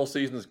whinging about all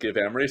season? Is give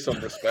Emery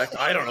some respect?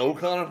 I don't know,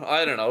 Connor.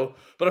 I don't know.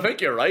 But I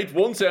think you're right.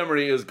 Once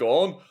Emery is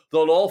gone,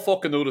 they'll all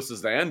fucking notice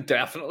us then.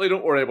 Definitely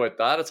don't worry about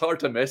that. It's hard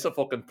to miss a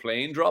fucking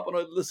plane dropping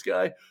out of the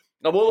sky.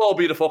 And we'll all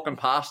be the fucking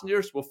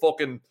passengers. We'll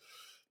fucking,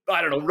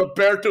 I don't know,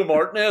 Roberto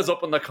Martinez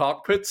up in the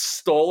cockpit,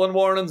 stalling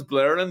warnings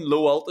blaring,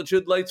 low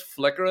altitude lights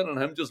flickering,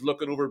 and him just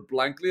looking over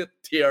blankly at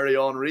Thierry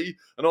Henry.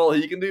 And all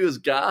he can do is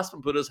gasp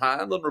and put his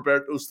hand on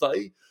Roberto's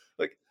thigh.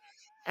 Like,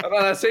 and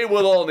I say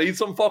we'll all need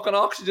some fucking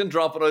oxygen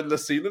dropping out of the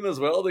ceiling as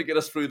well to get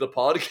us through the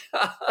podcast.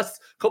 A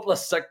couple of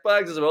sick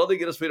bags as well to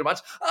get us through the match.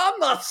 I'm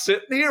not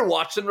sitting here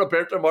watching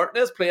Roberto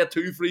Martinez play a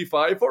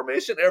 2-3-5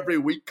 formation every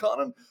week,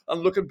 Conan,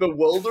 and looking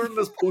bewildered in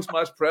his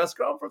post-match press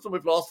conference when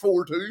we've lost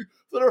 4-2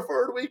 for their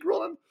 3rd week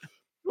running.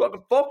 What the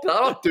fuck?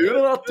 I'm not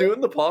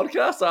doing the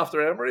podcast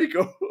after Emery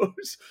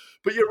goes.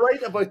 But you're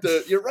right about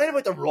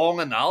the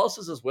wrong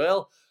analysis as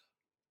well.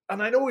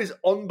 And I know he's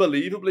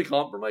unbelievably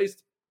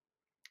compromised.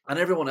 And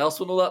everyone else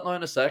will know that now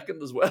in a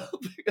second as well.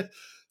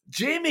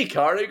 Jamie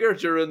Carragher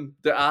during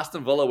the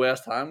Aston Villa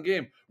West Ham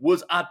game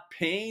was at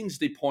pains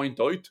to point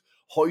out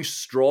how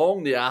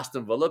strong the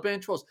Aston Villa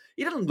bench was.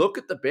 He didn't look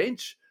at the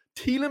bench.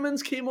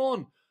 Tielemans came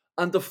on,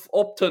 and the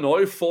up to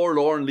now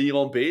forlorn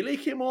Leon Bailey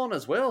came on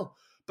as well.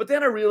 But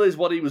then I realised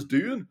what he was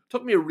doing. It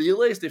took me a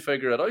realize to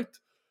figure it out.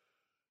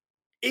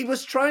 He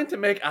was trying to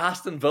make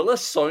Aston Villa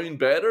sound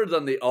better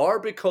than they are,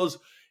 because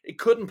it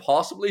couldn't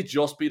possibly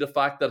just be the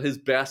fact that his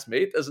best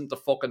mate isn't the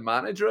fucking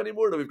manager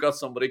anymore, that we've got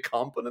somebody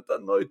competent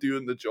and now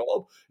doing the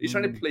job. He's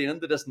trying to play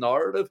into this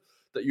narrative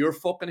that your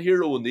fucking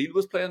hero O'Neill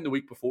was playing the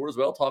week before as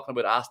well, talking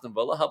about Aston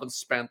Villa having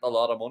spent a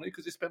lot of money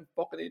because he spent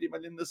fucking 80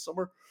 million this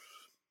summer.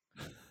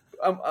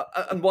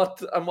 And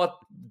what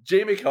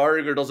Jamie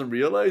Carragher doesn't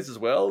realise as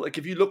well, like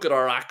if you look at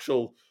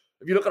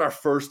our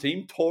first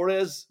team,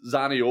 Torres and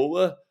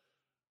Zaniola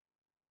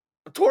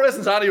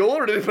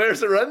are the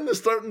players that are in the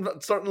starting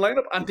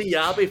lineup. And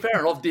Diaby, fair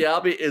enough,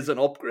 Diaby is an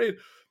upgrade.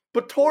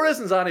 But Torres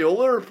and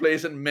Zaniola are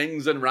replacing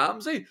Mings and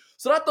Ramsey.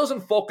 So that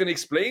doesn't fucking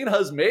explain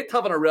his mate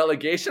having a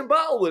relegation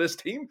battle with his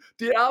team.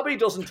 Diaby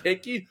doesn't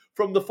take you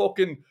from the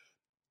fucking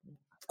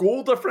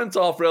goal difference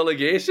off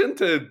relegation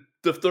to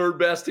the 3rd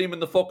best team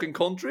in the fucking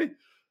country.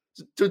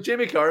 So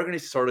Jamie Carragher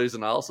needs to sort out his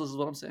analysis is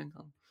what I'm saying.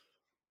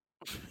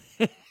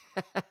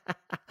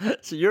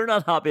 So you're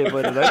not happy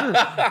about it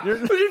either.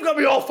 You've got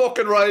me all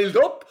fucking riled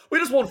up. We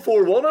just won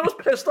 4-1. I was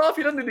pissed off.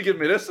 You didn't need to give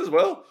me this as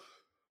well.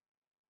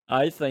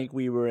 I think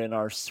we were in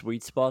our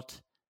sweet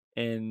spot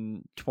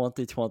in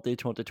 2020,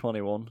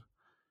 2021.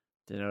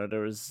 You know,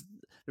 there was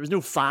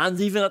no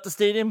fans even at the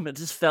stadium. It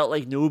just felt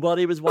like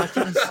nobody was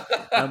watching us.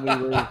 And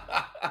we were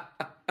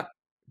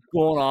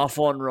going off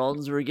on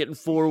runs. We were getting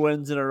 4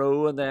 wins in a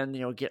row and then,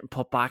 you know, getting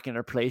put back in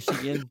our place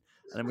again.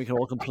 And then we can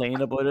all complain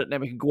about it. And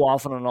then we can go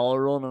off on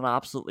another run and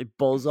absolutely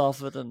buzz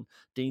off it. And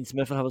Dean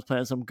Smith and I was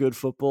playing some good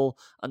football.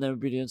 And then we'd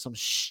be doing some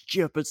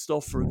stupid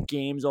stuff for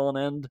games on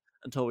end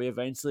until we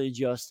eventually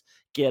just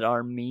get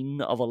our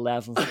mean of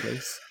 11th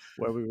place,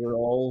 where we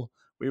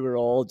were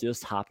all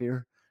just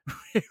happier.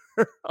 We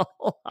were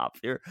all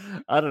happier.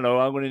 I don't know.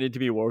 I'm going to need to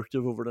be worked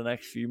of over the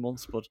next few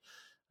months, but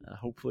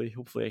hopefully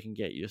I can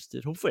get used to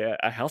it. Hopefully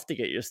I have to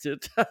get used to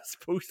it. I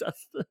suppose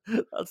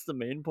that's the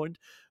main point.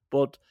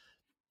 But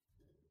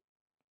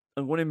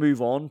I'm going to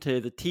move on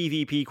to the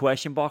TVP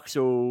question box.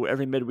 So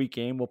every midweek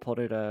game, we'll put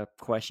out a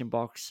question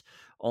box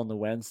on the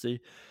Wednesday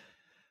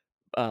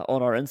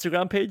on our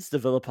Instagram page, the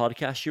Villa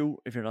Podcast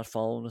Show. If you're not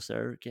following us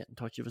there, get in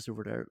touch with us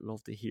over there.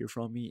 Love to hear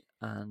from you.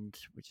 And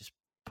we just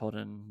put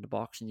in the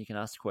box and you can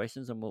ask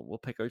questions and we'll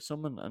pick out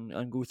some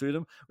and go through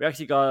them. We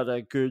actually got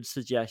a good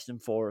suggestion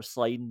for a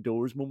sliding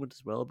doors moment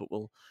as well, but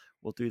we'll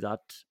do that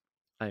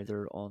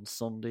either on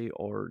Sunday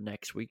or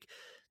next week.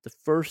 The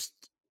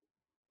first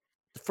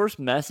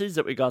message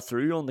that we got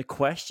through on the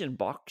question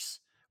box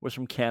was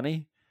from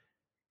Kenny.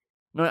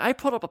 Now, I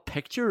put up a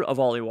picture of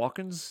Ollie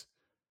Watkins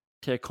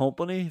to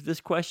accompany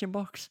this question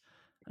box,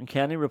 and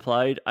Kenny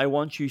replied, "I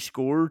want you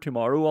score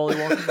tomorrow, Ollie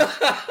Watkins."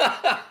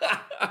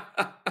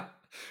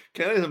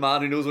 Kenny's a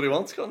man who knows what he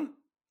wants, Connor.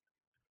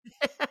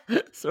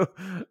 So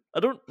I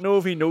don't know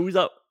if he knows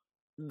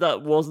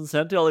that wasn't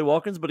sent to Ollie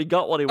Watkins, but he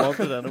got what he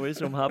wanted anyway,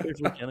 so I'm happy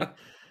for Kenny.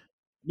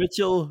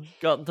 Mitchell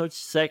got in touch.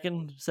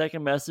 Second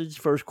message.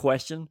 First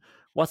question: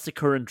 what's the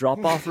current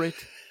drop-off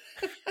rate?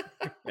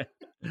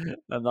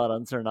 I'm not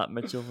answering that,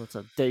 Mitchell. It's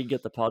a dig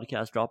at the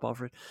podcast drop-off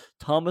rate.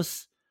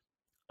 Thomas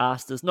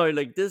asked us now,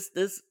 like this,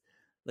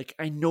 like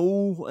I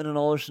know in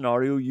another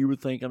scenario you would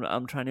think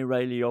I'm trying to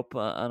rile you up,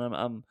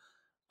 and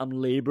I'm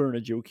labouring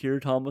a joke here.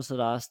 Thomas had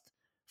asked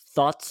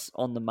thoughts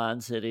on the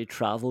Man City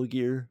travel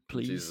gear,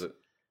 please.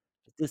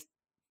 Jesus.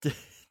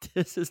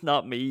 This is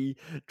not me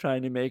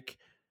trying to make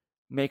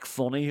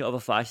funny of a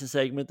fashion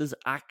segment. This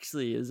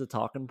actually is a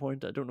talking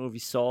point. I don't know if you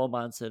saw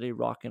Man City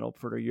rocking up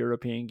for their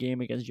European game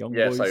against Young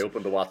Boys. Yes, I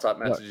opened the WhatsApp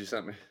message you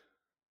sent me.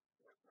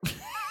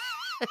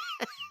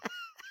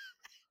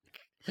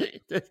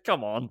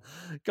 Come on.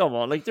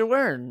 Like they're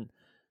wearing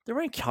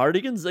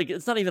cardigans. Like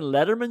it's not even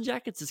Letterman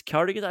jackets, it's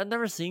cardigans. I've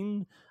never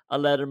seen a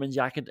Letterman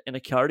jacket in a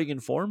cardigan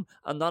form.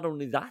 And not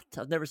only that,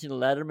 I've never seen a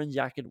Letterman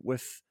jacket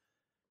with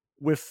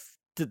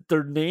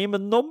their name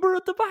and number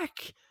at the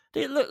back.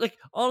 They look like,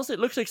 honestly, it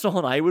looks like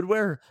something I would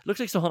wear. It looks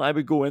like something I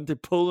would go into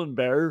Pull and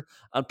Bear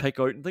and pick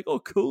out and think, oh,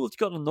 cool, it's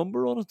got a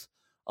number on it.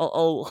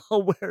 I'll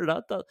wear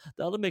that.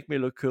 That'll make me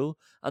look cool.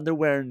 And they're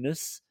wearing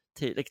this.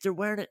 They're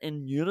wearing it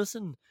in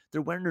unison.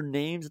 They're wearing their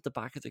names at the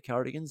back of the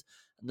cardigans,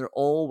 and they're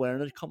all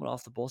wearing it coming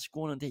off the bus,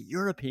 going into a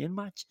European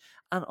match.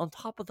 And on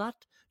top of that,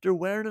 they're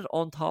wearing it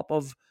on top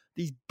of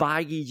these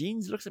baggy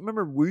jeans. It looks like,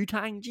 remember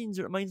Wu-Tang jeans?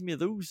 It reminds me of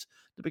those.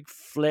 The big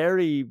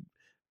flary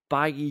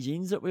baggy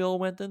jeans that we all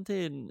went into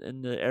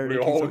in the early 2000s.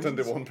 We all went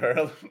into one pair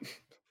of them.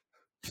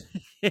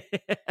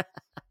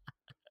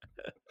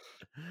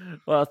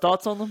 Well,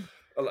 thoughts on them?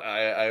 Well,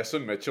 I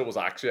assume Mitchell was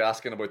actually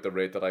asking about the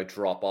rate that I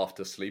drop off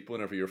to sleep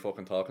whenever you're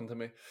fucking talking to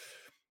me.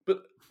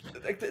 But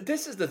like,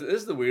 this is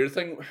the weird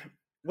thing.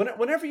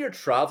 Whenever you're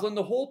traveling,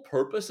 the whole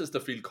purpose is to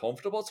feel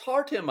comfortable. It's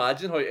hard to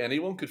imagine how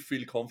anyone could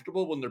feel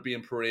comfortable when they're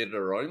being paraded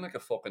around like a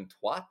fucking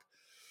twat.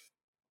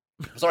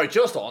 Sorry,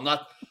 just on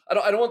that,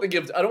 I don't want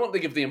to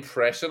give the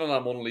impression that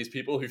I'm one of these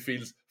people who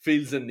feels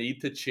the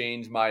need to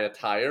change my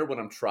attire when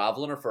I'm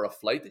traveling or for a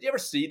flight. Did you ever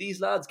see these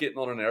lads getting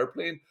on an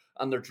airplane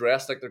and they're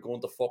dressed like they're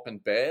going to fucking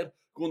bed,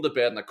 going to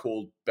bed in a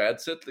cold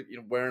bed sit, like, you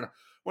know, wearing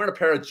a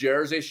pair of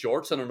jersey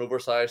shorts and an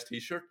oversized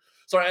t-shirt?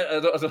 Sorry, I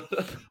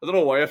don't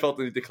know why I felt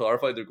the need to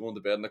clarify they're going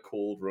to bed in a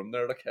cold room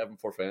there. Like, heaven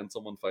forfend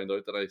someone find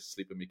out that I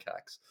sleep in me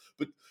cacks.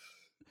 But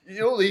you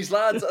know, these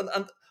lads,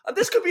 and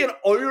this could be an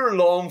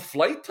hour-long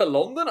flight to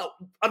London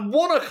at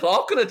 1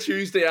 o'clock on a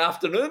Tuesday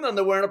afternoon, and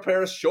they're wearing a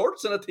pair of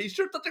shorts and a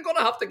t-shirt that they're going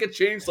to have to get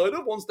changed out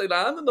of once they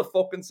land in the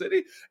fucking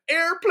city.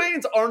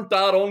 Airplanes aren't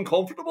that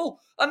uncomfortable,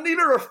 and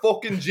neither are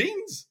fucking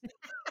jeans.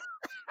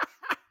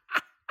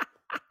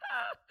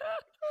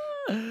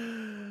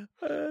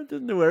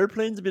 Didn't know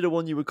airplanes be the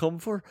one you would come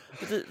for.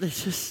 They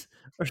just...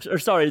 Or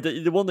sorry,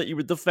 the one that you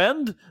would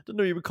defend. Didn't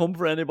know you would come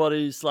for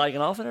anybody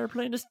slagging off an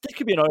airplane. This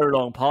could be an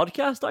hour-long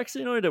podcast,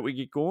 actually, now that we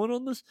get going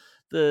on this.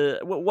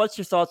 What's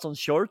your thoughts on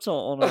shorts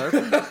on an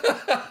airplane?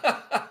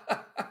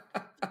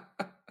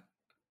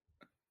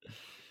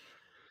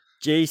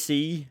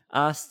 JC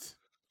asked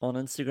on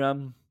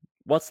Instagram,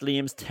 what's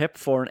Liam's tip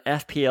for an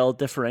FPL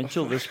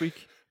differential this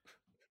week?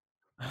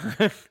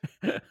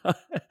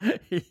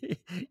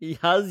 he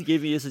has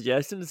given you a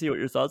suggestion to see what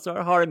your thoughts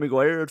are. Harry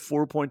Maguire at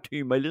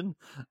 4.2 million,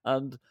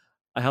 and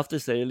I have to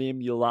say,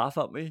 Liam, you'll laugh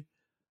at me.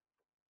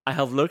 I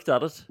have looked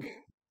at it.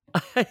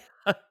 I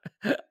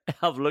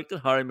have looked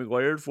at Harry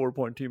Maguire at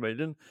 4.2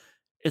 million.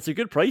 It's a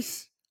good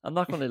price. I'm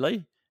not going to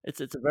lie.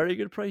 It's a very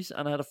good price,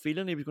 and I had a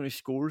feeling he was going to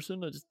score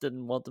soon. I just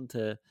didn't want them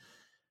to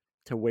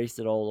waste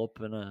it all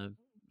up in a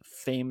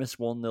famous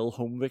 1-0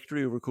 home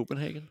victory over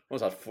Copenhagen.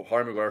 What was that?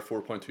 Harry Maguire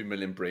 4.2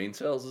 million brain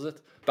cells, is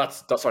it?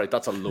 That's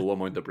a low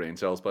amount of brain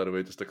cells, by the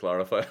way, just to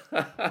clarify.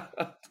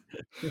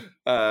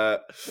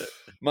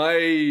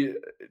 My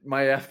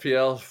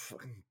FPL,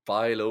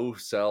 buy low,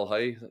 sell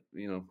high,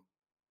 you know.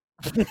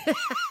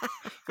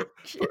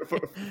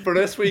 for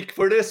this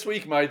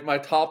week, my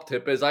top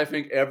tip is I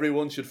think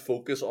everyone should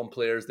focus on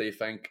players they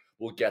think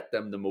will get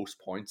them the most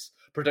points.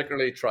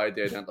 Particularly try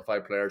to identify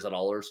players that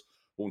others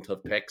won't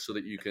have picks so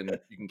that you can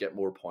get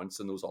more points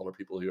than those other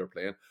people who are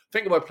playing.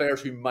 Think about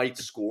players who might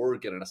score,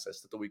 get an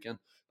assist at the weekend.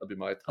 That'd be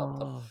my top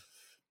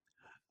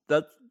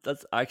tip.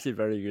 That's actually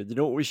very good. You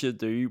know what we should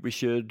do? We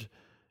should.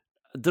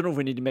 I don't know if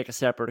we need to make a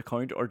separate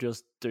account or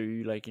just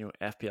do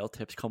FPL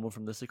tips coming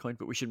from this account,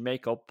 but we should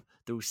make up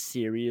those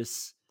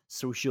serious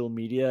social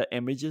media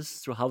images.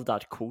 So have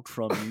that quote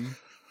from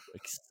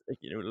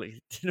you,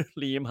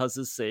 Liam has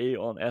his say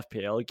on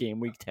FPL game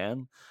week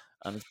 10,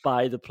 and it's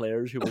by the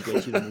players who will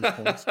get you the most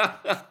points.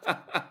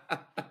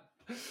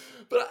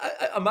 But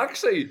I'm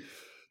actually,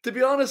 to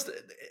be honest,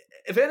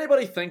 if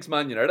anybody thinks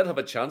Man United have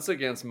a chance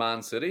against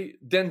Man City,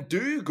 then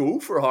do go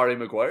for Harry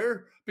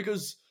Maguire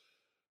because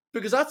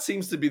that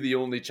seems to be the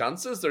only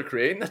chances they're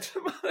creating at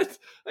the moment.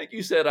 Like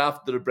you said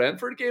after the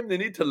Brentford game, they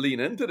need to lean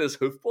into this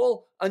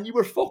hoofball, and you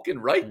were fucking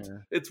right. Yeah.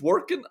 It's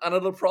working, and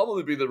it'll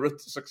probably be the route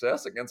to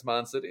success against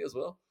Man City as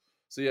well.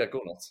 So yeah,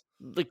 go nuts.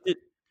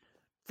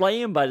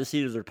 Flying by the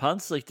seat of their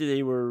pants.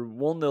 They were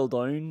 1-0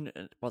 down.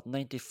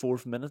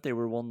 94th minute they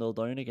were 1-0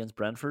 down against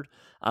Brentford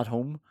at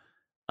home.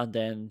 And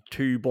then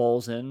 2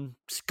 balls in,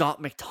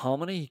 Scott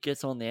McTominay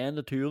gets on the end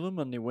of 2 of them,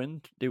 and they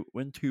win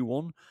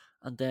 2-1.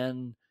 And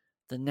then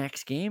the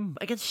next game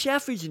against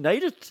Sheffield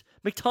United,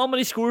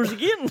 McTominay scores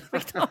again.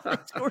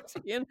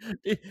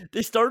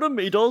 They start him.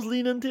 He does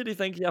lean into it. He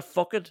thinks, yeah,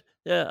 fuck it.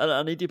 Yeah,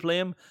 I need to play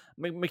him.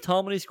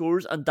 McTominay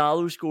scores, and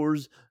Dalot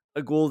scores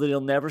a goal that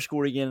he'll never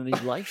score again in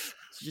his life.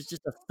 So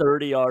just a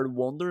 30-yard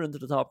wonder into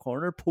the top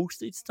corner,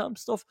 postage stamp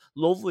stuff.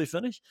 Lovely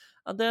finish.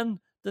 And then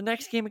the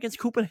next game against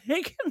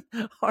Copenhagen,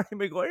 Harry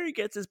Maguire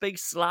gets his big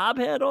slab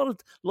head on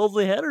it.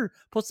 Lovely header.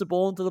 Puts the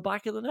ball into the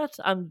back of the net.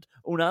 And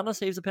Onana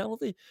saves a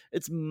penalty.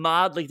 It's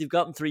mad. They've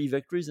gotten 3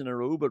 victories in a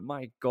row, but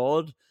my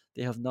God,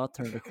 they have not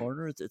turned a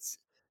corner.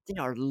 They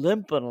are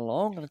limping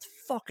along, and it's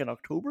fucking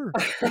October.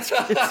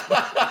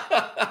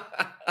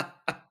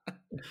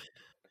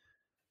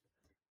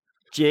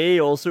 Jay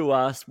also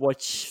asked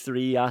which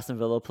 3 Aston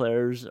Villa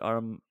players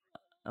am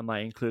I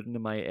including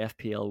in my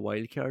FPL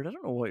wildcard. I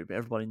don't know why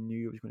everybody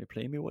knew I was going to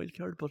play me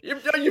wildcard, but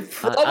you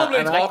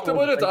probably talked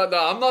about it.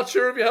 I'm not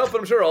sure if you have,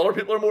 but I'm sure other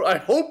people are more. I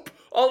hope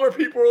other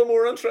people are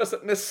more interested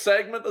in this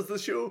segment as the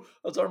show,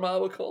 as Armagh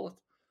would call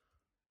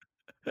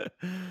it.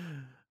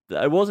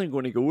 I wasn't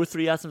going to go with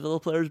 3 Aston Villa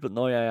players, but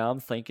now I am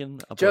thinking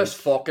about just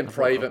fucking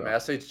private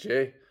message,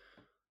 Jay.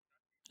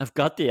 I've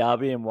got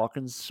Diaby and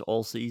Watkins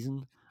all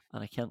season,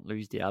 and I can't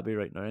lose Diaby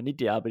right now. I need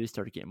Diaby to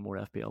start getting more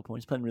FPL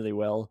points. Playing really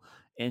well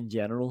in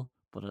general,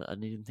 but I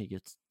need him to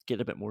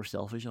get a bit more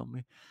selfish on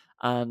me.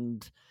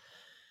 And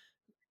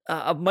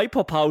I might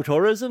put Pau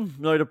Torres in.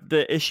 Now,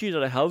 the issue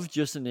that I have,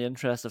 just in the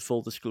interest of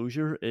full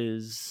disclosure,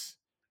 is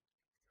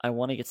I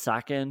want to get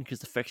Saka in because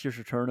the fixtures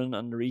are turning,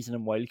 and the reason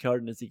I'm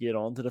wildcarding is to get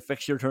on to the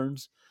fixture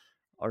turns.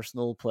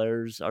 Arsenal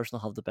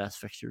have the best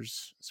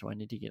fixtures, so I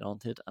need to get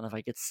onto it. And if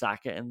I get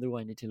Saka in, though,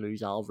 I need to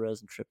lose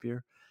Alvarez and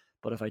Trippier.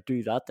 But if I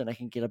do that, then I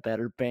can get a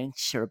better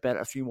bench or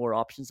a few more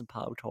options, and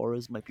Pau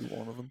Torres might be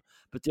one of them.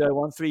 But do I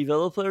want 3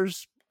 Villa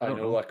players? I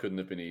know that couldn't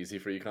have been easy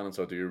for you, Conan,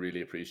 so I do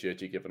really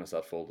appreciate you giving us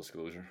that full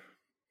disclosure.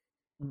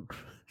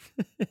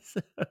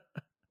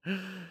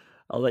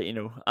 I'll let you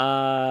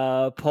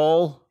know.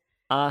 Paul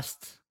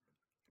asked,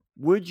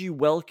 would you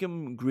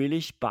welcome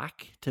Grealish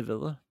back to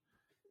Villa?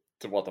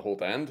 To what, the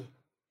whole end?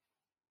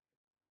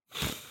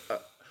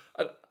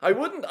 I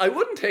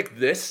wouldn't take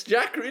this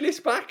Jack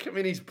Grealish back. I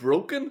mean, he's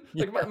broken.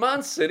 Like,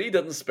 Man City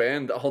didn't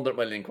spend 100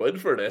 million quid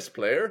for this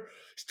player.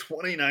 He's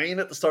 29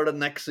 at the start of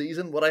next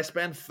season. Would I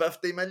spend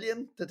 50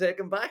 million to take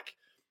him back?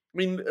 I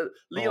mean,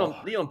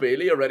 Leon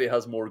Bailey already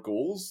has more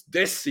goals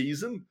this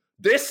season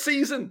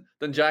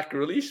than Jack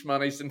Grealish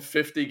managed in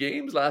 50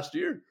 games last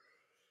year.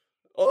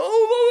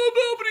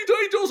 Oh, but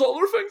he does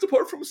other things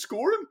apart from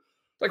scoring.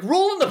 Like,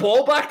 rolling the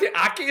ball back to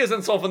Aki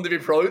isn't something to be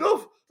proud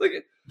of.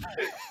 Like,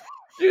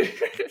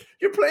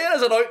 you're playing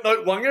as an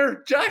out-and-out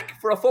winger, Jack,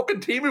 for a fucking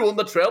team who won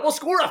the treble.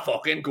 Score a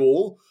fucking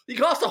goal. He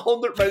cost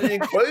 100 million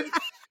quid.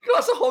 He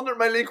cost 100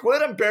 million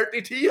quid, and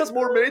Bertie T has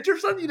more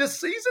majors than you this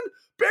season.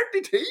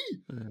 Bertie T.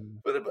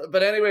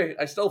 But anyway,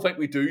 I still think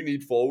we do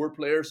need forward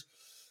players.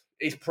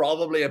 He's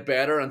probably a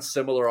better and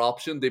similar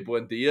option to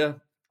Buendia,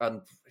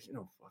 and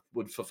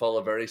would fulfill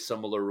a very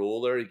similar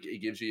role there. He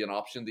gives you an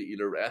option to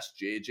either rest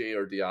JJ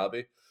or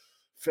Diaby.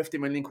 50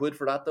 million quid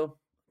for that, though.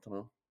 I don't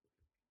know.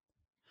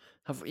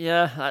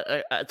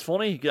 It's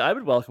funny. I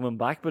would welcome him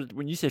back, but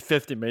when you say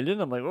 50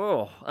 million, I'm like,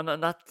 oh, and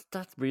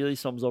that really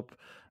sums up,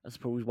 I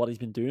suppose, what he's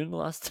been doing the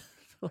last.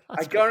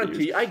 I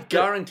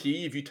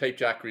guarantee, if you type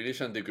Jack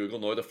Grealish into Google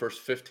now, the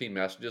first 15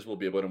 messages will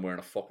be about him wearing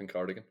a fucking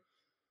cardigan.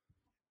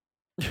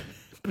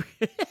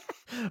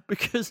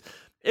 Because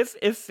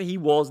if he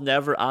was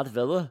never at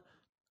Villa,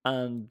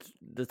 and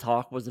the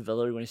talk was the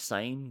Villa were going to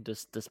sign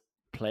this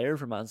player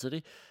from Man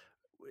City,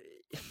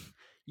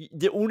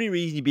 the only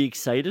reason you'd be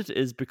excited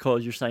is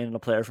because you're signing a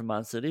player from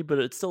Man City, but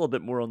it's still a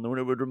bit more unknown.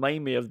 It would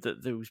remind me of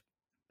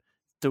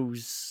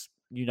those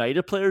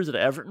United players that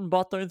Everton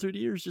bought down through the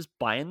years, just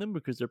buying them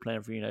because they're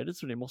playing for United,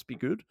 so they must be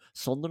good.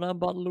 Sunderland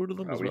bought a load of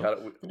them as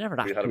well. We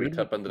had a wee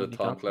tip into the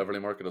Tom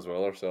Cleverley market as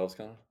well ourselves,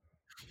 kind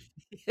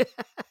of.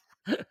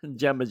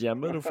 Gemma,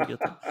 don't forget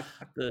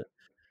them.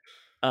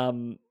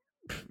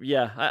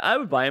 Yeah, I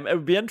would buy him. It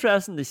would be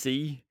interesting to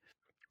see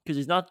because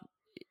he's not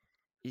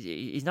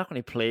going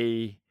to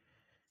play.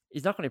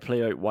 He's not going to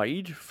play out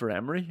wide for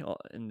Emery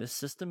in this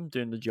system,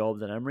 doing the job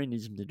that Emery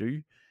needs him to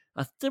do.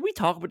 Did we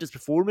talk about this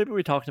before? Maybe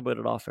we talked about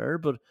it off air,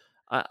 but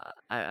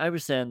I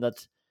was saying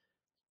that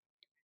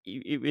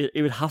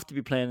it would have to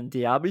be playing in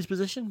Diaby's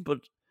position, but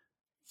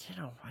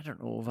I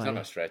don't know if it's not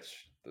a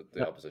stretch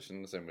the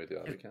opposition the same way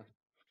Diaby can.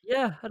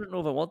 Yeah, I don't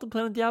know if I want them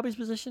playing in Diaby's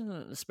position,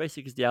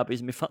 especially because Diaby's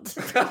in my fantasy.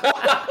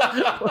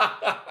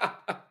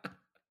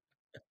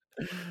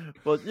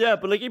 But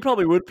like he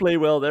probably would play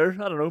well there.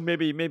 I don't know.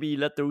 Maybe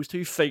let those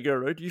two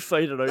figure it out. You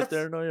fight it out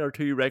there now. Our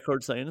two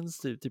record signings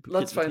to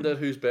let's find out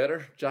who's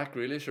better, Jack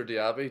Grealish or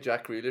Diaby.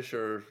 Jack Grealish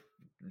or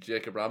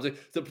Jacob Ramsey.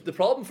 The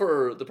problem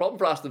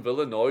for Aston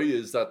Villa now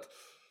is that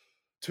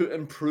to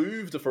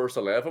improve the first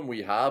 11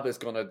 we have is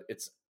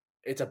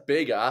it's a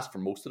big ask for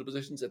most of the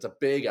positions. It's a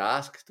big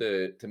ask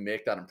to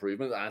make that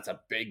improvement, and it's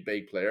a big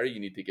player you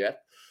need to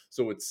get.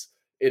 So it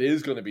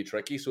is going to be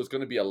tricky. So it's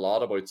going to be a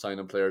lot about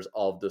signing players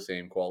of the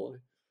same quality.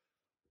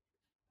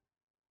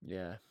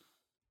 Yeah.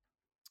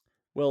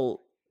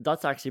 Well,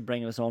 that's actually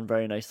bringing us on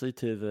very nicely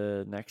to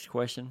the next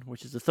question,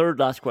 which is the third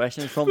last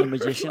question from the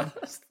magician.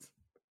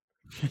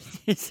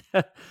 He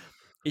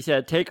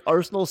said, take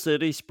Arsenal,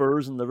 City,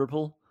 Spurs, and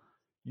Liverpool.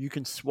 You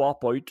can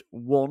swap out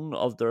one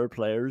of their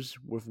players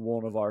with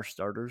one of our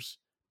starters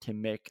to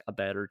make a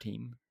better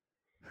team.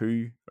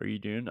 Who are you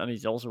doing? And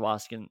he's also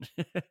asking,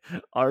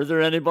 are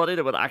there anybody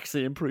that would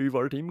actually improve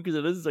our team? Because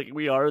it is like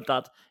we are at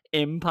that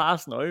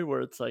impasse now where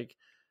it's like,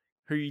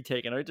 who are you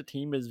taking out? The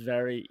team is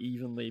very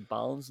evenly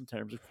balanced in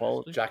terms of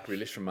quality. Jack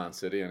Grealish from Man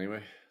City,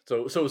 anyway.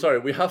 So sorry,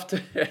 we have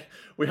to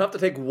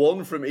take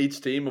one from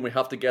each team, and we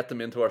have to get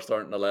them into our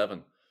starting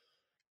 11.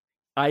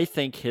 I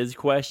think his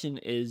question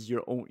is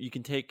your own. You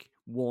can take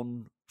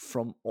one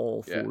from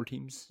all four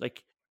teams.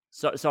 Like,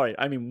 sorry,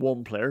 I mean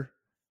one player,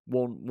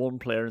 one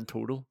player in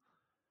total,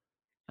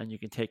 and you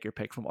can take your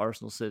pick from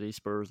Arsenal, City,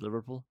 Spurs,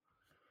 Liverpool.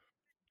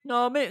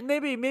 No,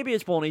 maybe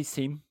it's one each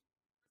team.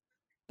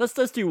 Let's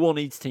do one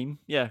each team.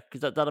 Yeah,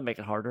 because that'll make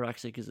it harder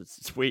actually. Because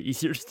it's way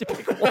easier to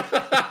pick one.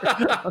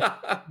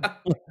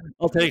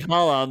 I'll take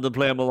Haaland and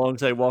play him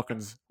alongside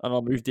Watkins, and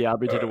I'll move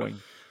Diaby to the wing.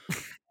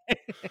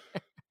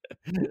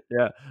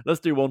 Yeah, let's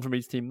do one from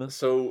each team then.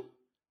 So,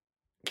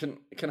 can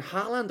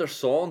Haaland or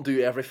Son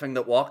do everything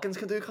that Watkins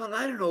can do?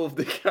 I don't know if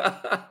they can.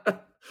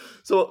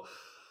 So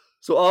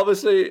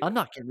obviously, I'm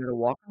not getting rid of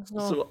Watkins.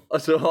 No.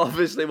 So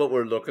obviously, what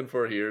we're looking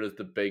for here is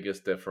the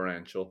biggest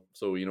differential.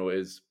 So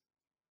is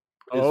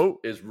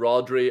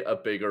Rodri a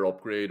bigger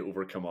upgrade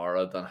over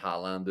Kamara than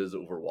Haaland is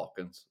over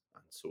Watkins,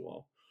 and so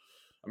on?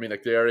 I mean,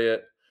 like the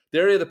area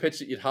of the pitch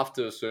that you'd have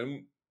to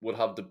assume would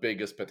have the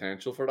biggest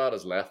potential for that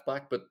is left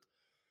back, but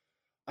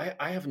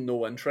I have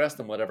no interest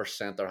in whatever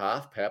centre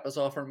half Pep is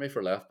offering me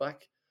for left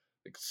back.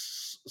 Like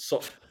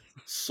Son's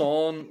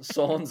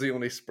the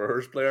only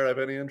Spurs player I have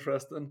any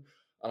interest in, and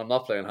I'm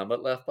not playing him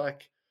at left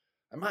back.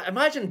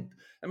 Imagine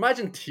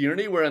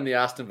Tierney wearing the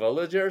Aston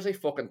Villa jersey,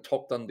 fucking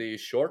tucked under his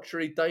shorts,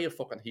 sure he'd die of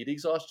fucking heat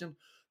exhaustion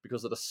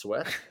because of the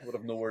sweat. Would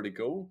have nowhere to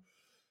go.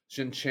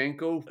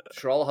 Zinchenko,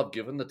 sure I'll have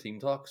given the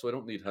team talk, so I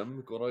don't need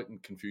him going out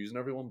and confusing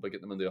everyone by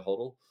getting them into a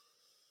huddle.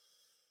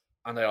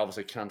 And I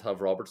obviously can't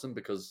have Robertson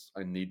because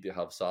I need to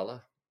have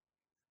Salah.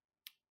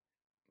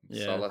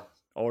 Yeah. Salah.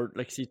 Or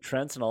like see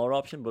Trent's another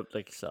option, but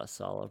like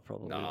Salah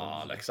probably.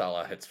 No, like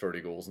Salah hits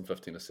 30 goals and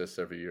 15 assists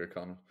every year,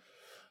 Connor.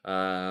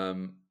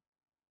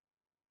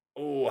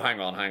 Oh, hang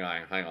on.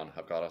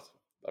 I've got it.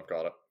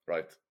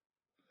 Right.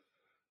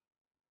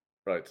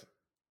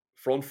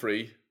 Front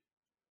three.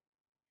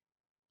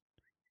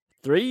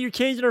 You're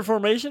changing our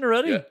formation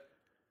already? Yeah.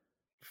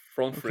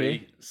 Front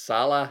three.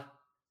 Salah,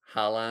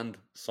 Haaland,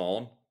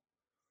 Son.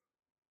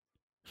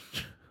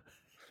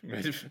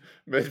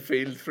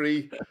 Midfield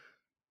three.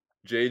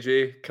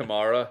 JJ,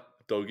 Kamara,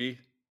 Dougie.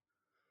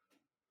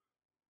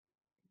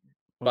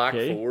 Back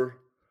four.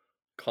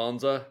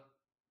 Konza,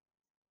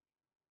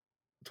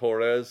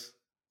 Torres,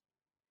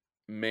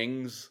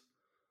 Mings,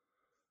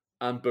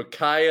 and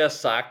Bukayo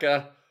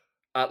Saka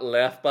at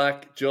left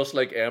back, just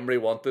like Emery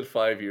wanted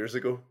 5 years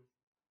ago.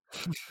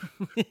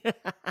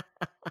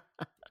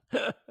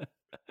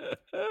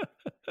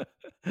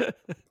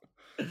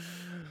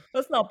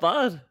 That's not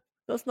bad.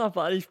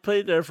 He's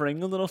played there for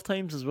England enough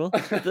times as well.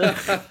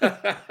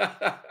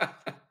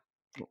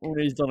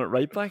 Only he's done it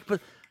right back.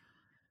 But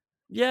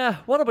yeah,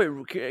 what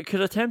about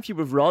could I tempt you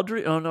with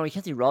Rodri? Oh no, I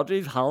can't see Rodri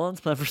if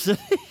Haaland's playing for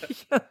City.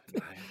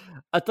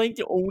 I think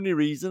the only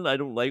reason I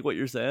don't like what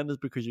you're saying is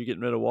because you're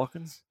getting rid of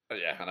Watkins.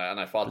 Yeah, and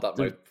I thought that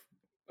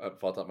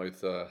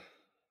might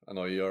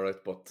annoy you, all right.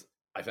 But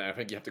I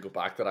think you have to go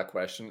back to that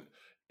question: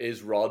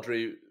 Is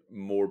Rodri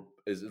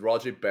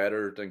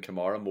better than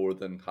Kamara more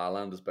than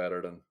Haaland is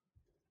better than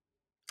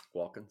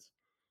Watkins?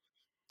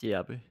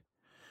 Diaby.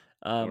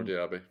 Or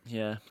Diaby.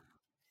 Yeah.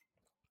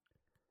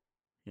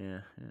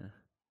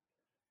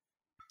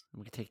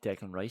 We could take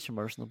Declan Rice from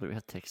Arsenal, but we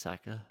had to take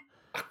Saka.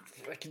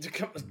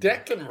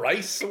 Declan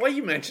Rice. Why are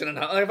you mentioning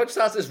that? I've just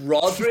asked, is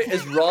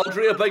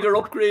Rodri a bigger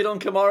upgrade on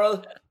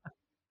Kamara?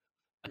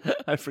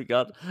 I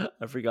forgot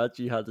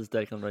you had this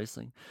Declan Rice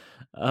thing.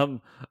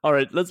 All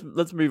right,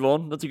 let's move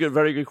on. That's a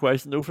very good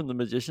question though from the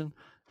magician.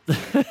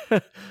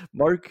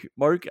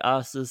 Mark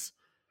asked this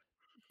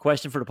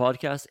question for the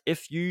podcast: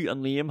 if you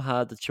and Liam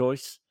had the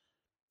choice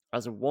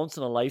as a once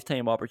in a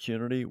lifetime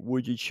opportunity,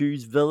 would you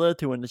choose Villa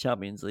to win the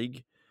Champions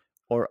League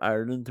or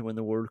Ireland to win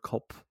the World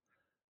Cup?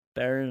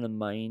 Bearing in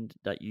mind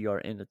that you are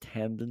in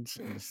attendance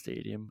in the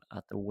stadium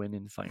at the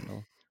winning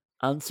final.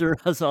 Answer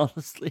as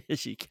honestly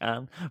as you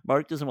can.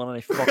 Mark doesn't want any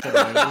fucking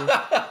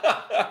anger.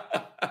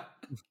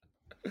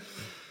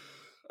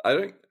 I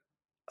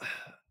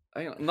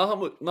think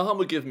nothing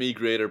would give me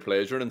greater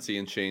pleasure than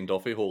seeing Shane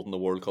Duffy holding the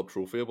World Cup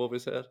trophy above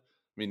his head.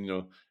 I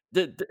mean,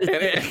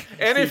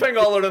 anything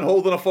other than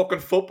holding a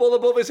fucking football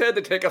above his head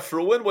to take a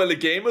throw in while the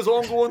game is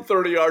ongoing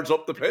 30 yards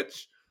up the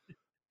pitch.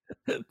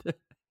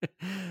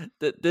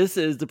 This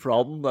is the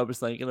problem. I was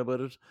thinking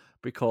about it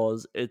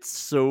because it's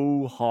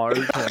so hard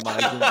to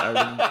imagine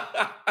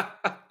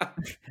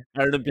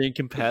Ireland being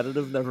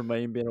competitive, never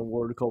mind being a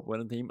World Cup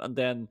winning team. And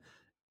then,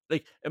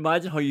 like,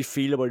 imagine how you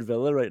feel about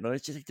Villa right now.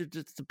 It's just like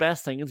it's the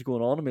best thing that's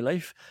going on in my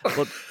life.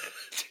 But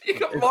you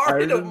got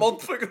married a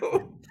month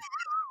ago.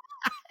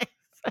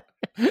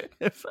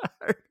 If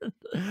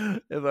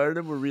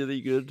Ireland were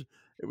really good,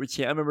 it would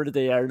change. I remember the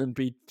day Ireland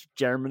beat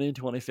Germany in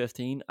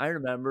 2015. I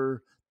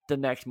remember the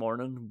next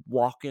morning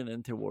walking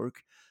into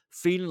work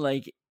feeling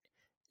like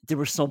there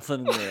was something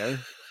in the air.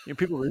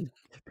 People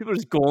were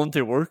just going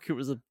to work. It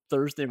was a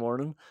Thursday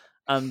morning,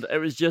 and it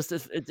was just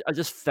I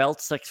just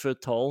felt 6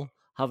 foot tall,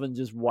 having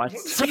just watched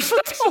 6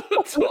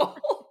 foot tall.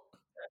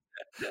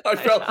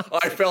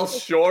 I felt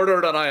shorter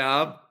than I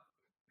am.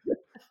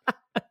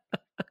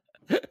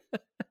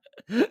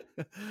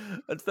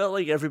 It felt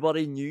like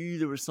everybody knew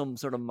there was some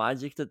sort of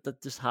magic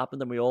that just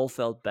happened, and we all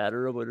felt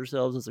better about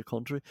ourselves as a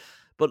country.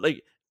 But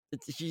like,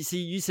 you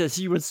said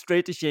you went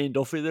straight to Shane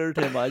Duffy there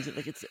to imagine.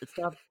 Like it's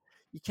not,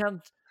 you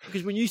can't,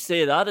 because when you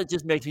say that, it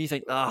just makes me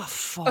think,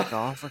 fuck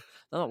off. I'm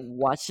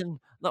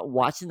not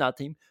watching that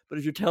team. But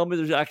if you're telling me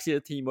there's actually a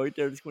team out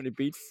there that's going to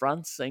beat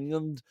France,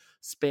 England,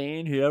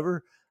 Spain,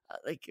 whoever,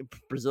 like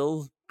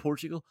Brazil,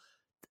 Portugal,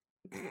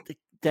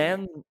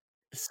 then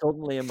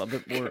suddenly I'm a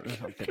bit more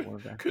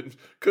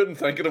couldn't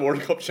think of the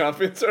World Cup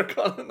champions there,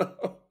 Colin.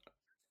 No.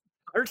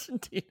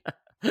 Argentina.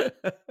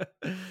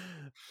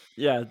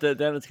 Yeah,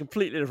 then it's a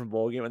completely different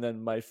ballgame, and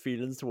then my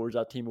feelings towards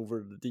that team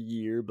over the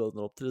year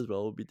building up to it as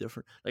well would be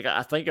different. Like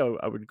I think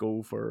I would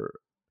go for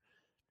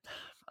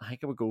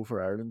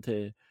Ireland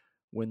to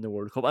win the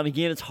World Cup. And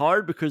again, it's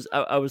hard because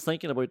I was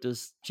thinking about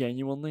this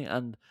genuinely,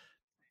 and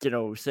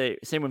say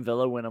when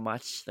Villa win a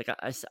match, like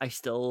I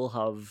still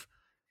have.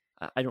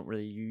 I don't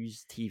really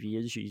use TV.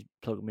 I just use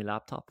plugging my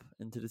laptop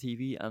into the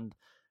TV, and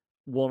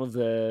one of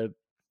the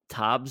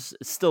tabs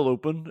is still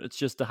open. It's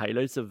just the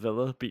highlights of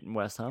Villa beating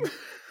West Ham.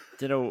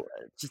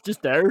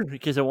 Just there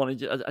because I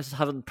just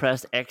haven't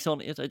pressed X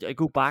on it. I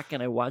go back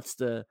and I watch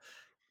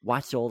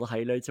all the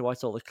highlights. I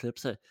watch all the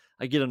clips.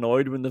 I get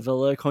annoyed when the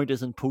Villa account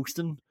isn't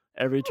posting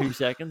every 2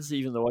 seconds,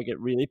 even though I get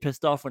really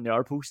pissed off when they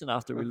are posting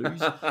after we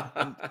lose.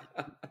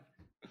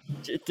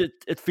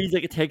 It feels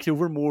like it takes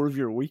over more of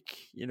your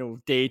week,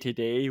 day to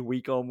day,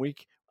 week on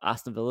week.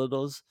 Aston Villa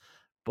does,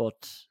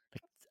 but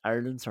like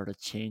Ireland sort of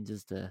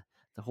changes the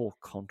whole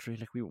country.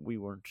 Like we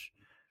weren't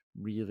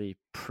really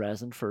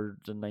present for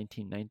the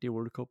 1990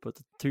 World Cup, but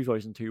the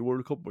 2002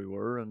 World Cup we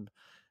were, and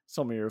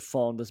some of your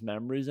fondest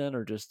memories then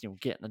are just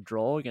getting a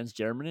draw against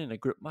Germany in a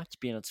group match,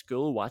 being at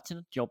school, watching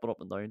it, jumping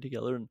up and down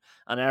together,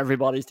 and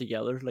everybody's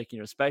together. Like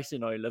especially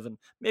now living.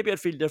 Maybe I'd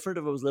feel different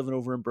if I was living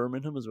over in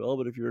Birmingham as well.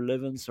 But if you're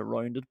living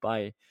surrounded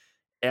by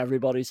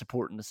everybody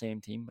supporting the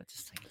same team, I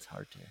just think it's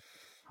hard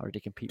to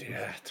compete.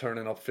 Yeah,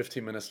 turning up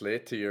 15 minutes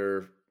late to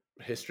your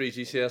history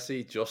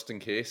GCSE just in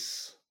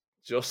case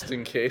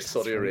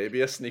Saudi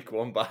Arabia sneak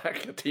one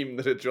back, a team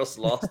that had just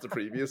lost the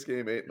previous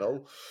game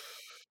 8-0.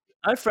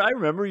 I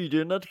remember you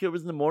doing that. It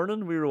was in the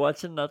morning. We were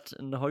watching that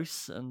in the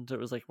house, and it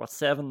was like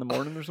 7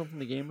 a.m. or something.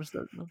 The game was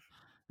starting,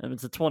 and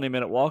it's a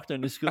 20-minute walk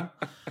down to school.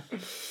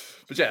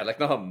 But yeah, like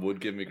nothing would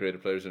give me greater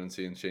pleasure than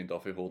seeing Shane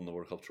Duffy holding the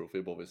World Cup trophy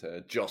above his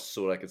head, just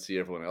so I could see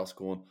everyone else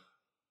going,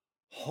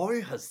 "How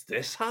has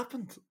this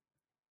happened?"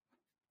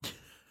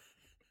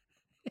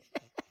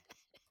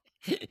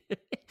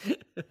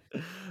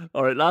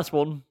 All right, last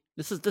one.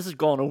 This has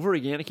gone over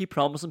again. I keep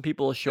promising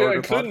people a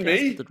shorter podcast.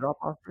 Me.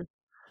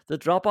 The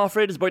drop-off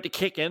rate is about to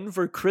kick in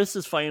for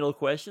Chris's final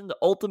question. The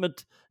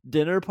ultimate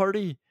dinner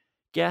party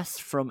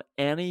guest from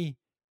any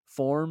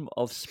form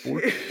of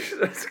sport.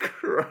 Jesus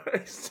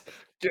Christ.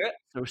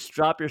 So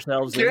strap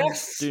yourselves in.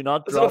 Do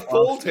not drop off. Is it a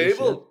full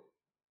table?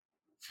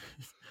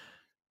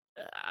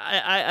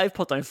 I've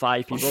put down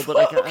 5 people, but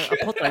I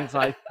put down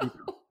 5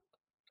 people.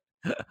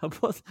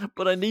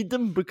 But I need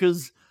them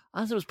because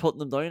as I was putting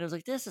them down, I was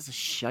like, "This is a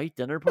shite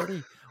dinner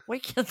party. Why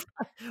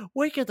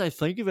can't I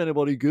think of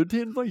anybody good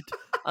to invite?"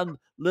 And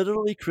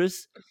literally,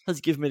 Chris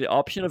has given me the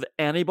option of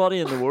anybody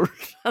in the world,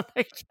 and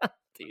I can't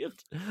do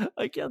it.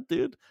 I can't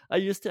do it. I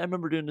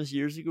remember doing this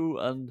years ago,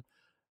 and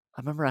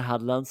I remember I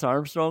had Lance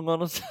Armstrong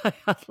on it. I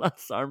had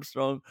Lance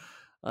Armstrong,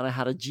 and I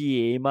had a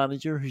GA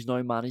manager who's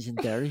now managing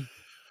Derry.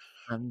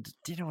 And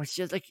it's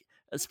just like,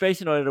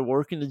 especially now that I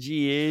work in the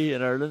GA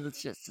in Ireland,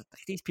 it's just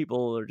like these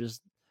people are they're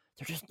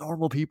just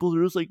normal people.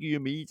 They're just like you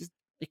and me. Just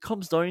it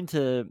comes down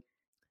to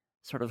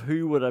sort of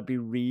who would I be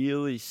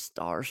really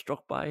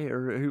starstruck by,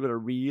 or who would I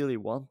really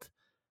want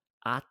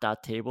at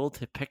that table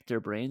to pick their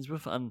brains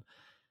with. And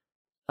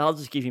I'll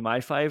just give you my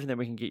 5, and then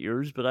we can get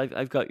yours. But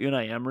I've got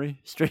Unai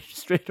Emery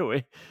straight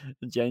away,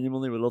 and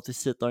genuinely would love to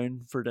sit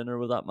down for dinner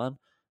with that man.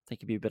 I think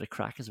it'd be a bit of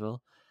crack as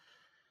well.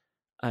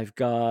 I've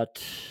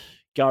got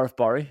Gareth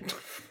Barry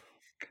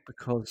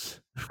because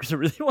I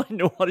really want to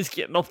know what he's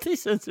getting up to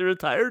since he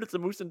retired. It's the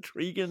most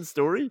intriguing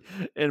story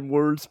in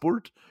world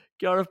sport.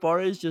 Gareth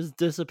Barry has just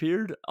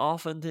disappeared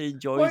off and to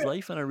enjoy his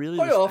life, and I really.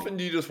 How often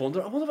do you just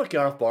wonder? I wonder what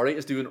Gareth Barry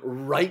is doing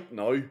right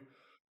now.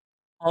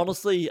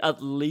 Honestly,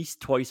 at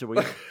least twice a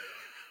week.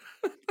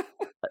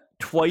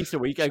 Twice a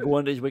week, I go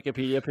on his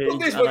Wikipedia page.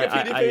 Look, his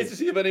Wikipedia page to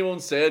see if anyone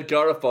said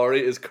Gareth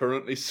Barry is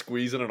currently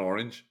squeezing an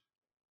orange.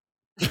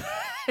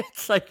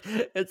 it's like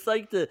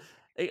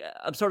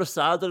I'm sort of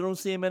sad that I don't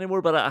see him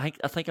anymore, but I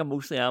think I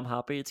mostly am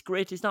happy. It's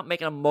great. He's not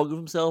making a mug of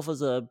himself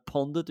as a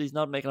pundit. He's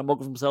not making a mug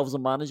of himself as a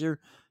manager.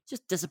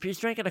 Just disappears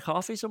drinking a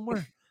coffee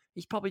somewhere.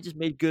 He's probably just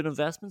made good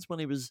investments when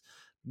he was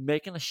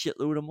making a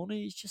shitload of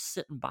money. He's just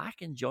sitting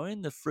back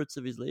enjoying the fruits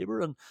of his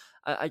labor, and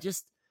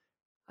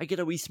I get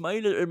a wee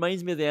smile. It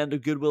reminds me of the end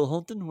of Good Will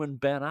Hunting when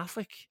Ben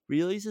Affleck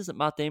realizes that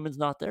Matt Damon's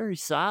not there.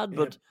 He's sad,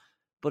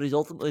 but he's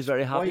ultimately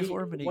very happy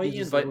for him. And why are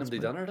you inviting him to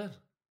dinner then?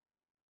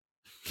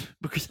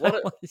 Because I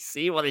want to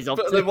see what he's up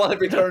to. Then what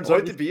if he turns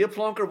out to be a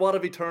plonker? What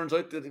if he turns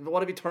up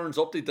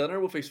to dinner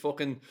with his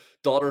fucking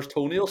daughter's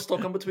toenail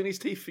stuck in between his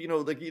teeth? You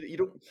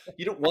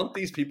don't want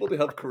these people to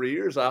have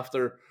careers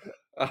after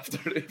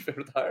they've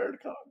retired.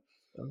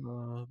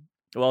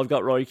 Well, I've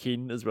got Roy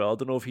Keane as well. I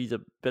don't know if he's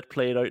a bit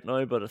played out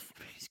now, but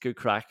he's good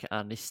crack,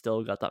 and he's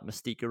still got that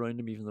mystique around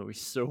him, even though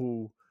he's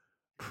so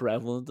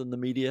prevalent in the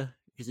media.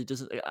 Because he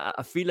doesn't.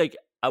 I feel like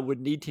I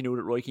would need to know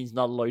that Roy Keane's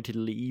not allowed to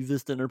leave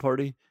this dinner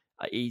party.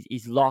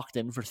 He's locked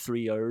in for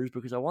 3 hours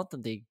because I want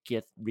them to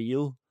get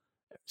real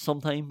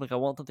sometime. Like I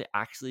want them to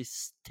actually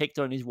take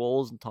down these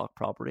walls and talk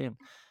properly. And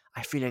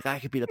I feel like I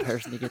could be the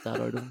person to get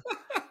that out of them.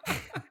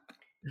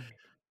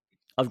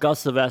 I've got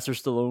Sylvester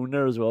Stallone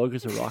there as well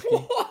because of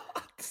Rocky.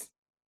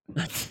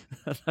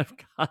 I've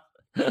got.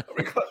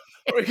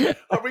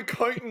 Are we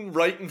counting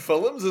writing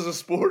films as a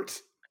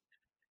sport?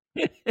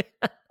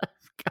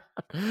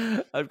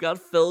 I've got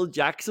Phil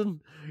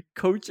Jackson,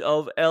 coach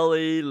of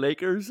LA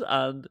Lakers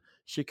and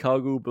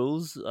Chicago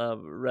Bulls.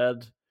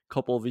 Read a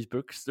couple of his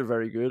books; they're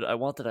very good. I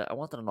wanted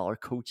another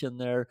coach in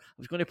there. I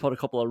was going to put a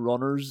couple of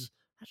runners.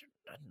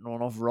 I don't know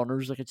enough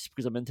runners, like just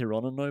because I'm into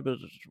running now, but I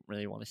don't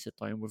really want to sit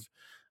down with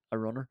a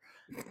runner.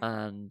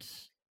 And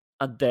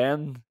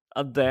then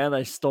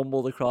I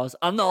stumbled across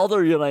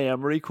another Unai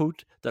Emery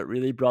quote that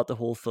really brought the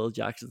whole Phil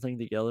Jackson thing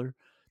together.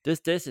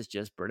 This is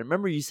just brilliant.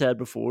 Remember you said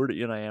before that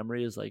Unai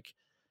Emery is like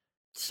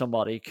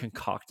somebody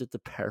concocted the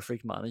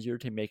perfect manager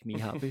to make me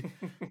happy.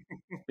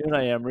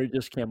 Unai Emery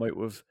just came out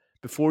with,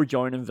 before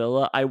joining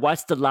Villa, I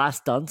watched The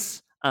Last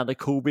Dance and a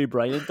Kobe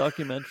Bryant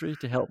documentary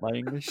to help my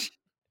English.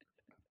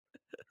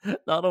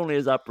 Not only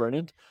is that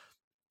brilliant,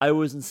 I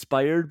was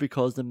inspired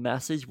because the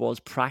message was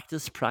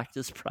practice,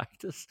 practice,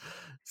 practice.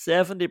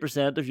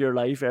 70% of your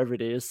life every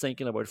day is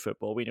thinking about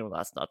football. We know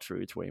that's not true.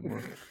 It's way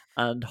more.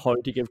 And how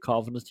to give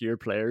confidence to your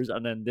players.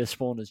 And then this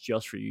one is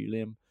just for you,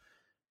 Liam.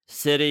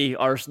 City,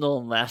 Arsenal,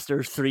 and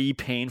Leicester, 3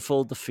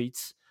 painful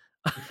defeats.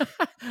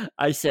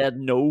 I said,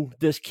 no,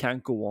 this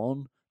can't go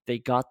on. They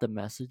got the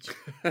message.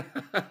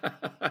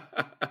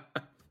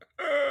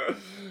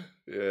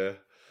 Yeah.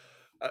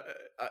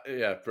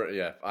 And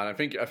I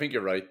think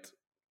you're right.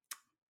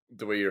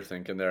 The way you're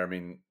thinking there, I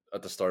mean,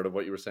 at the start of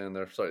what you were saying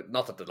there, sorry,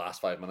 not that the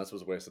last 5 minutes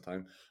was a waste of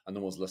time, and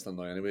no one's listening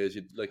now anyway, as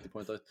you'd like to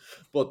point out.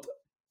 But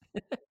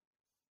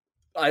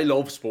I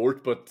love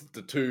sport, but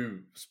the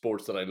 2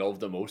 sports that I love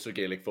the most are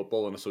Gaelic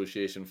football and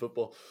association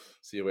football.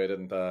 See a way I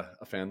didn't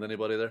offend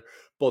anybody there,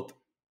 but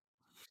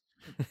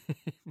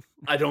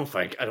I don't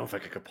think I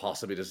could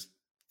possibly just,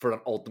 for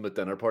an ultimate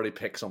dinner party,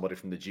 pick somebody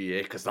from the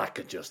GA, because that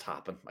could just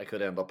happen. I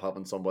could end up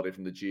having somebody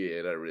from the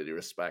GA that I really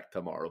respect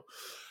tomorrow.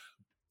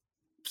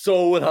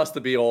 So it has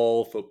to be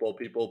all football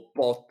people,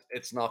 but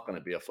it's not going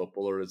to be a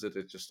footballer, is it?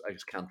 I just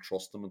can't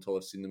trust them until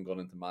I've seen them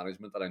gone into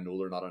management, and I know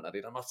they're not an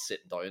idiot. I'm not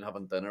sitting down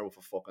having dinner with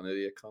a fucking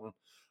idiot, Conan.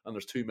 And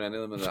there's too many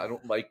of them, and I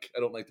don't like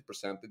the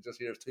percentages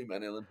here. There's too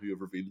many of them who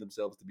have revealed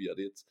themselves to be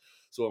idiots.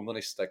 So I'm going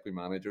to stick with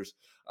managers,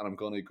 and I'm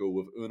going to go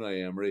with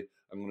Unai Emery.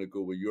 I'm going to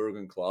go with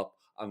Jurgen Klopp.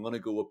 I'm going to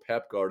go with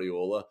Pep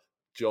Guardiola,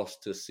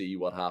 just to see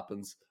what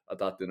happens at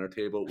that dinner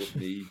table with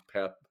me,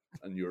 Pep,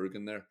 and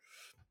Jurgen there.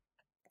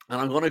 And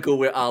I'm going to go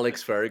with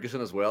Alex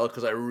Ferguson as well,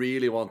 because I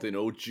really want to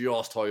know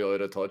just how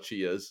out of touch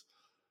he is.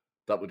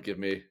 That would give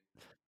me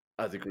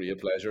a degree of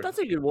pleasure. That's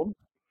a good one.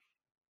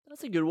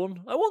 That's a good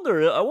one. I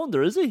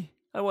wonder, is he?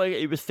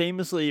 He was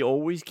famously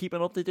always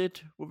keeping up to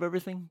date with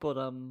everything, but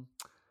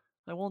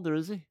I wonder,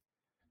 is he?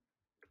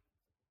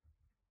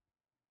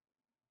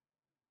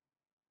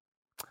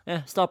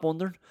 Yeah, stop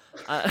wondering.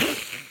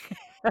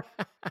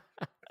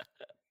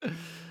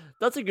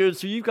 That's a good.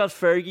 So you've got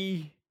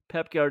Fergie,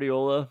 Pep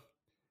Guardiola,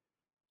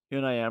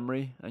 Unai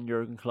Emery, and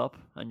Jurgen Klopp,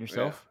 and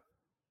yourself. Yeah.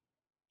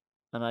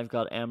 And I've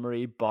got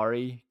Emery,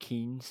 Barry,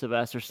 Keane,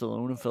 Sylvester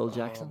Stallone, and Phil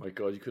Jackson. Oh my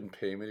god, you couldn't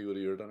pay me to go to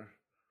your dinner.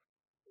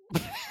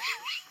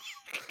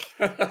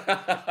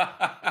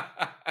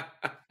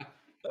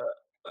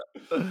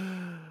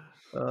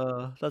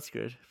 That's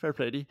good. Fair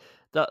play to you.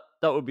 That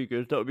would be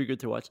good. That would be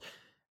good to watch.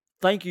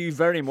 Thank you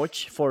very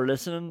much for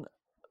listening.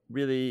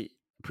 Really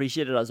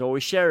appreciate it as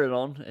always. Share it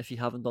on if you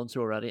haven't done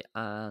so already.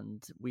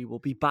 And we will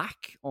be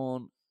back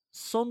on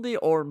Sunday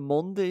or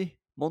Monday.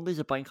 Monday's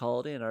a bank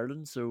holiday in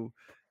Ireland, so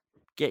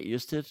get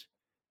used to it.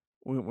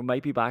 We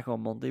might be back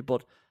on Monday,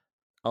 but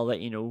I'll let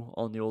you know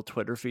on the old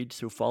Twitter feed.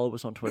 So follow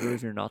us on Twitter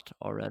if you're not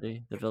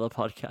already. The Villa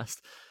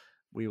Podcast.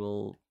 We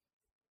will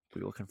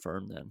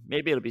confirm then.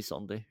 Maybe it'll be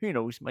Sunday. Who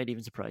knows? Might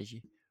even surprise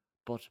you.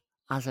 But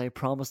as I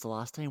promised the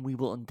last time, we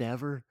will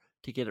endeavour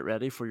to get it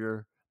ready for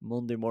your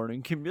Monday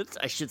morning commute.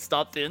 I should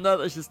stop doing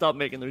that. I should stop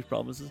making those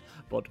promises.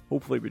 But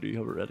hopefully we do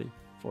have it ready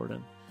for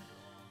then.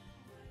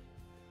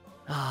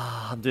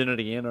 I'm doing it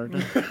again, aren't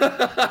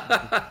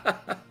I?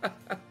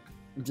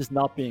 I'm just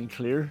not being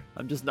clear.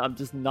 I'm just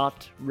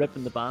not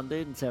ripping the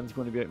band-aid and saying it's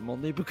going to be out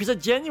Monday, because I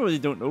genuinely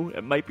don't know.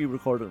 It might be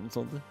recorded on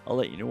Sunday. I'll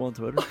let you know on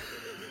Twitter.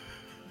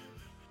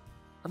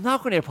 I'm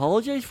not going to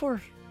apologise for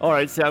it.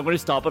 Alright, see, I'm going to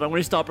stop it. I'm going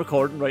to stop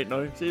recording right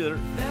now. See you later.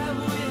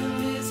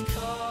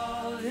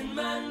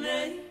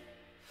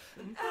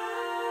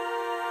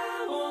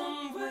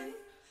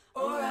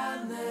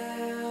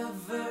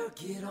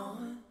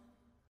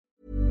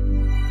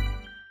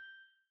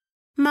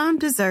 Mom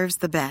deserves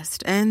the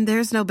best, and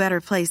there's no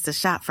better place to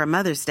shop for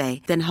Mother's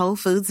Day than Whole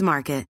Foods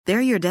Market. They're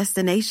your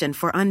destination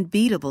for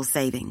unbeatable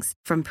savings,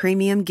 from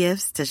premium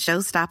gifts to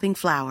show-stopping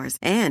flowers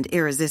and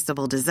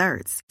irresistible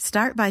desserts.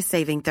 Start by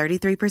saving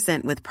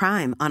 33% with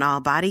Prime on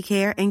all body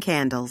care and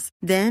candles.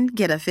 Then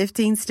get a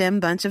 15-stem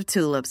bunch of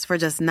tulips for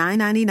just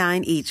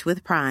 $9.99 each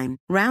with Prime.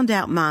 Round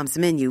out Mom's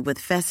menu with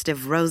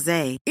festive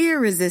rosé,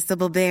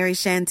 irresistible berry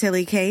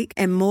chantilly cake,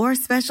 and more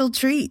special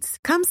treats.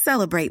 Come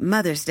celebrate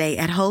Mother's Day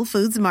at Whole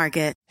Foods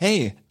Market.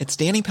 Hey, it's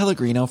Danny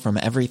Pellegrino from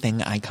Everything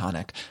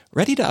Iconic.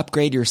 Ready to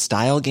upgrade your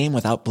style game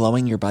without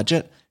blowing your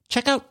budget?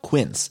 Check out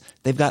Quince.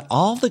 They've got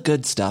all the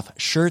good stuff,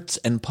 shirts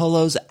and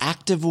polos,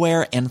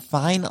 activewear, and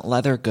fine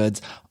leather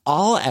goods,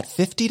 all at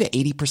 50 to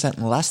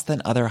 80% less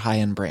than other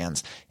high-end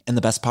brands. And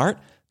the best part?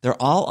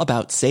 They're all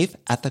about safe,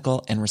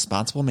 ethical, and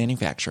responsible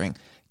manufacturing.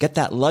 Get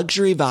that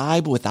luxury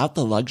vibe without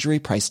the luxury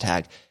price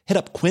tag. Hit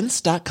up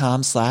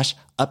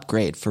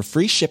quince.com/upgrade for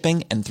free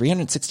shipping and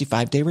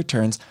 365-day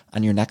returns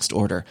on your next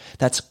order.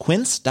 That's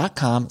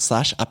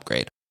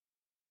quince.com/upgrade.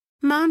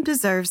 Mom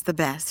deserves the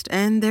best,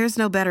 and there's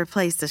no better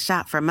place to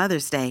shop for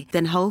Mother's Day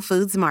than Whole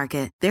Foods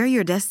Market. They're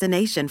your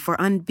destination for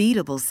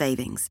unbeatable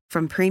savings,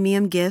 from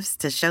premium gifts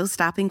to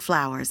show-stopping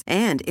flowers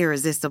and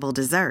irresistible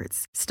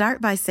desserts. Start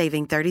by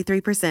saving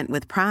 33%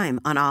 with Prime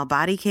on all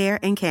body care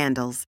and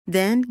candles.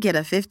 Then get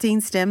a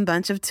 15-stem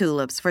bunch of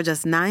tulips for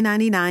just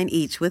 $9.99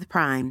 each with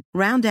Prime.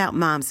 Round out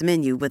Mom's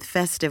menu with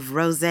festive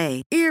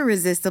rosé,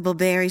 irresistible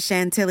berry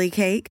chantilly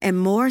cake, and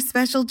more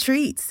special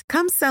treats.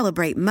 Come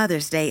celebrate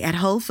Mother's Day at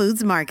Whole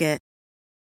Foods Market.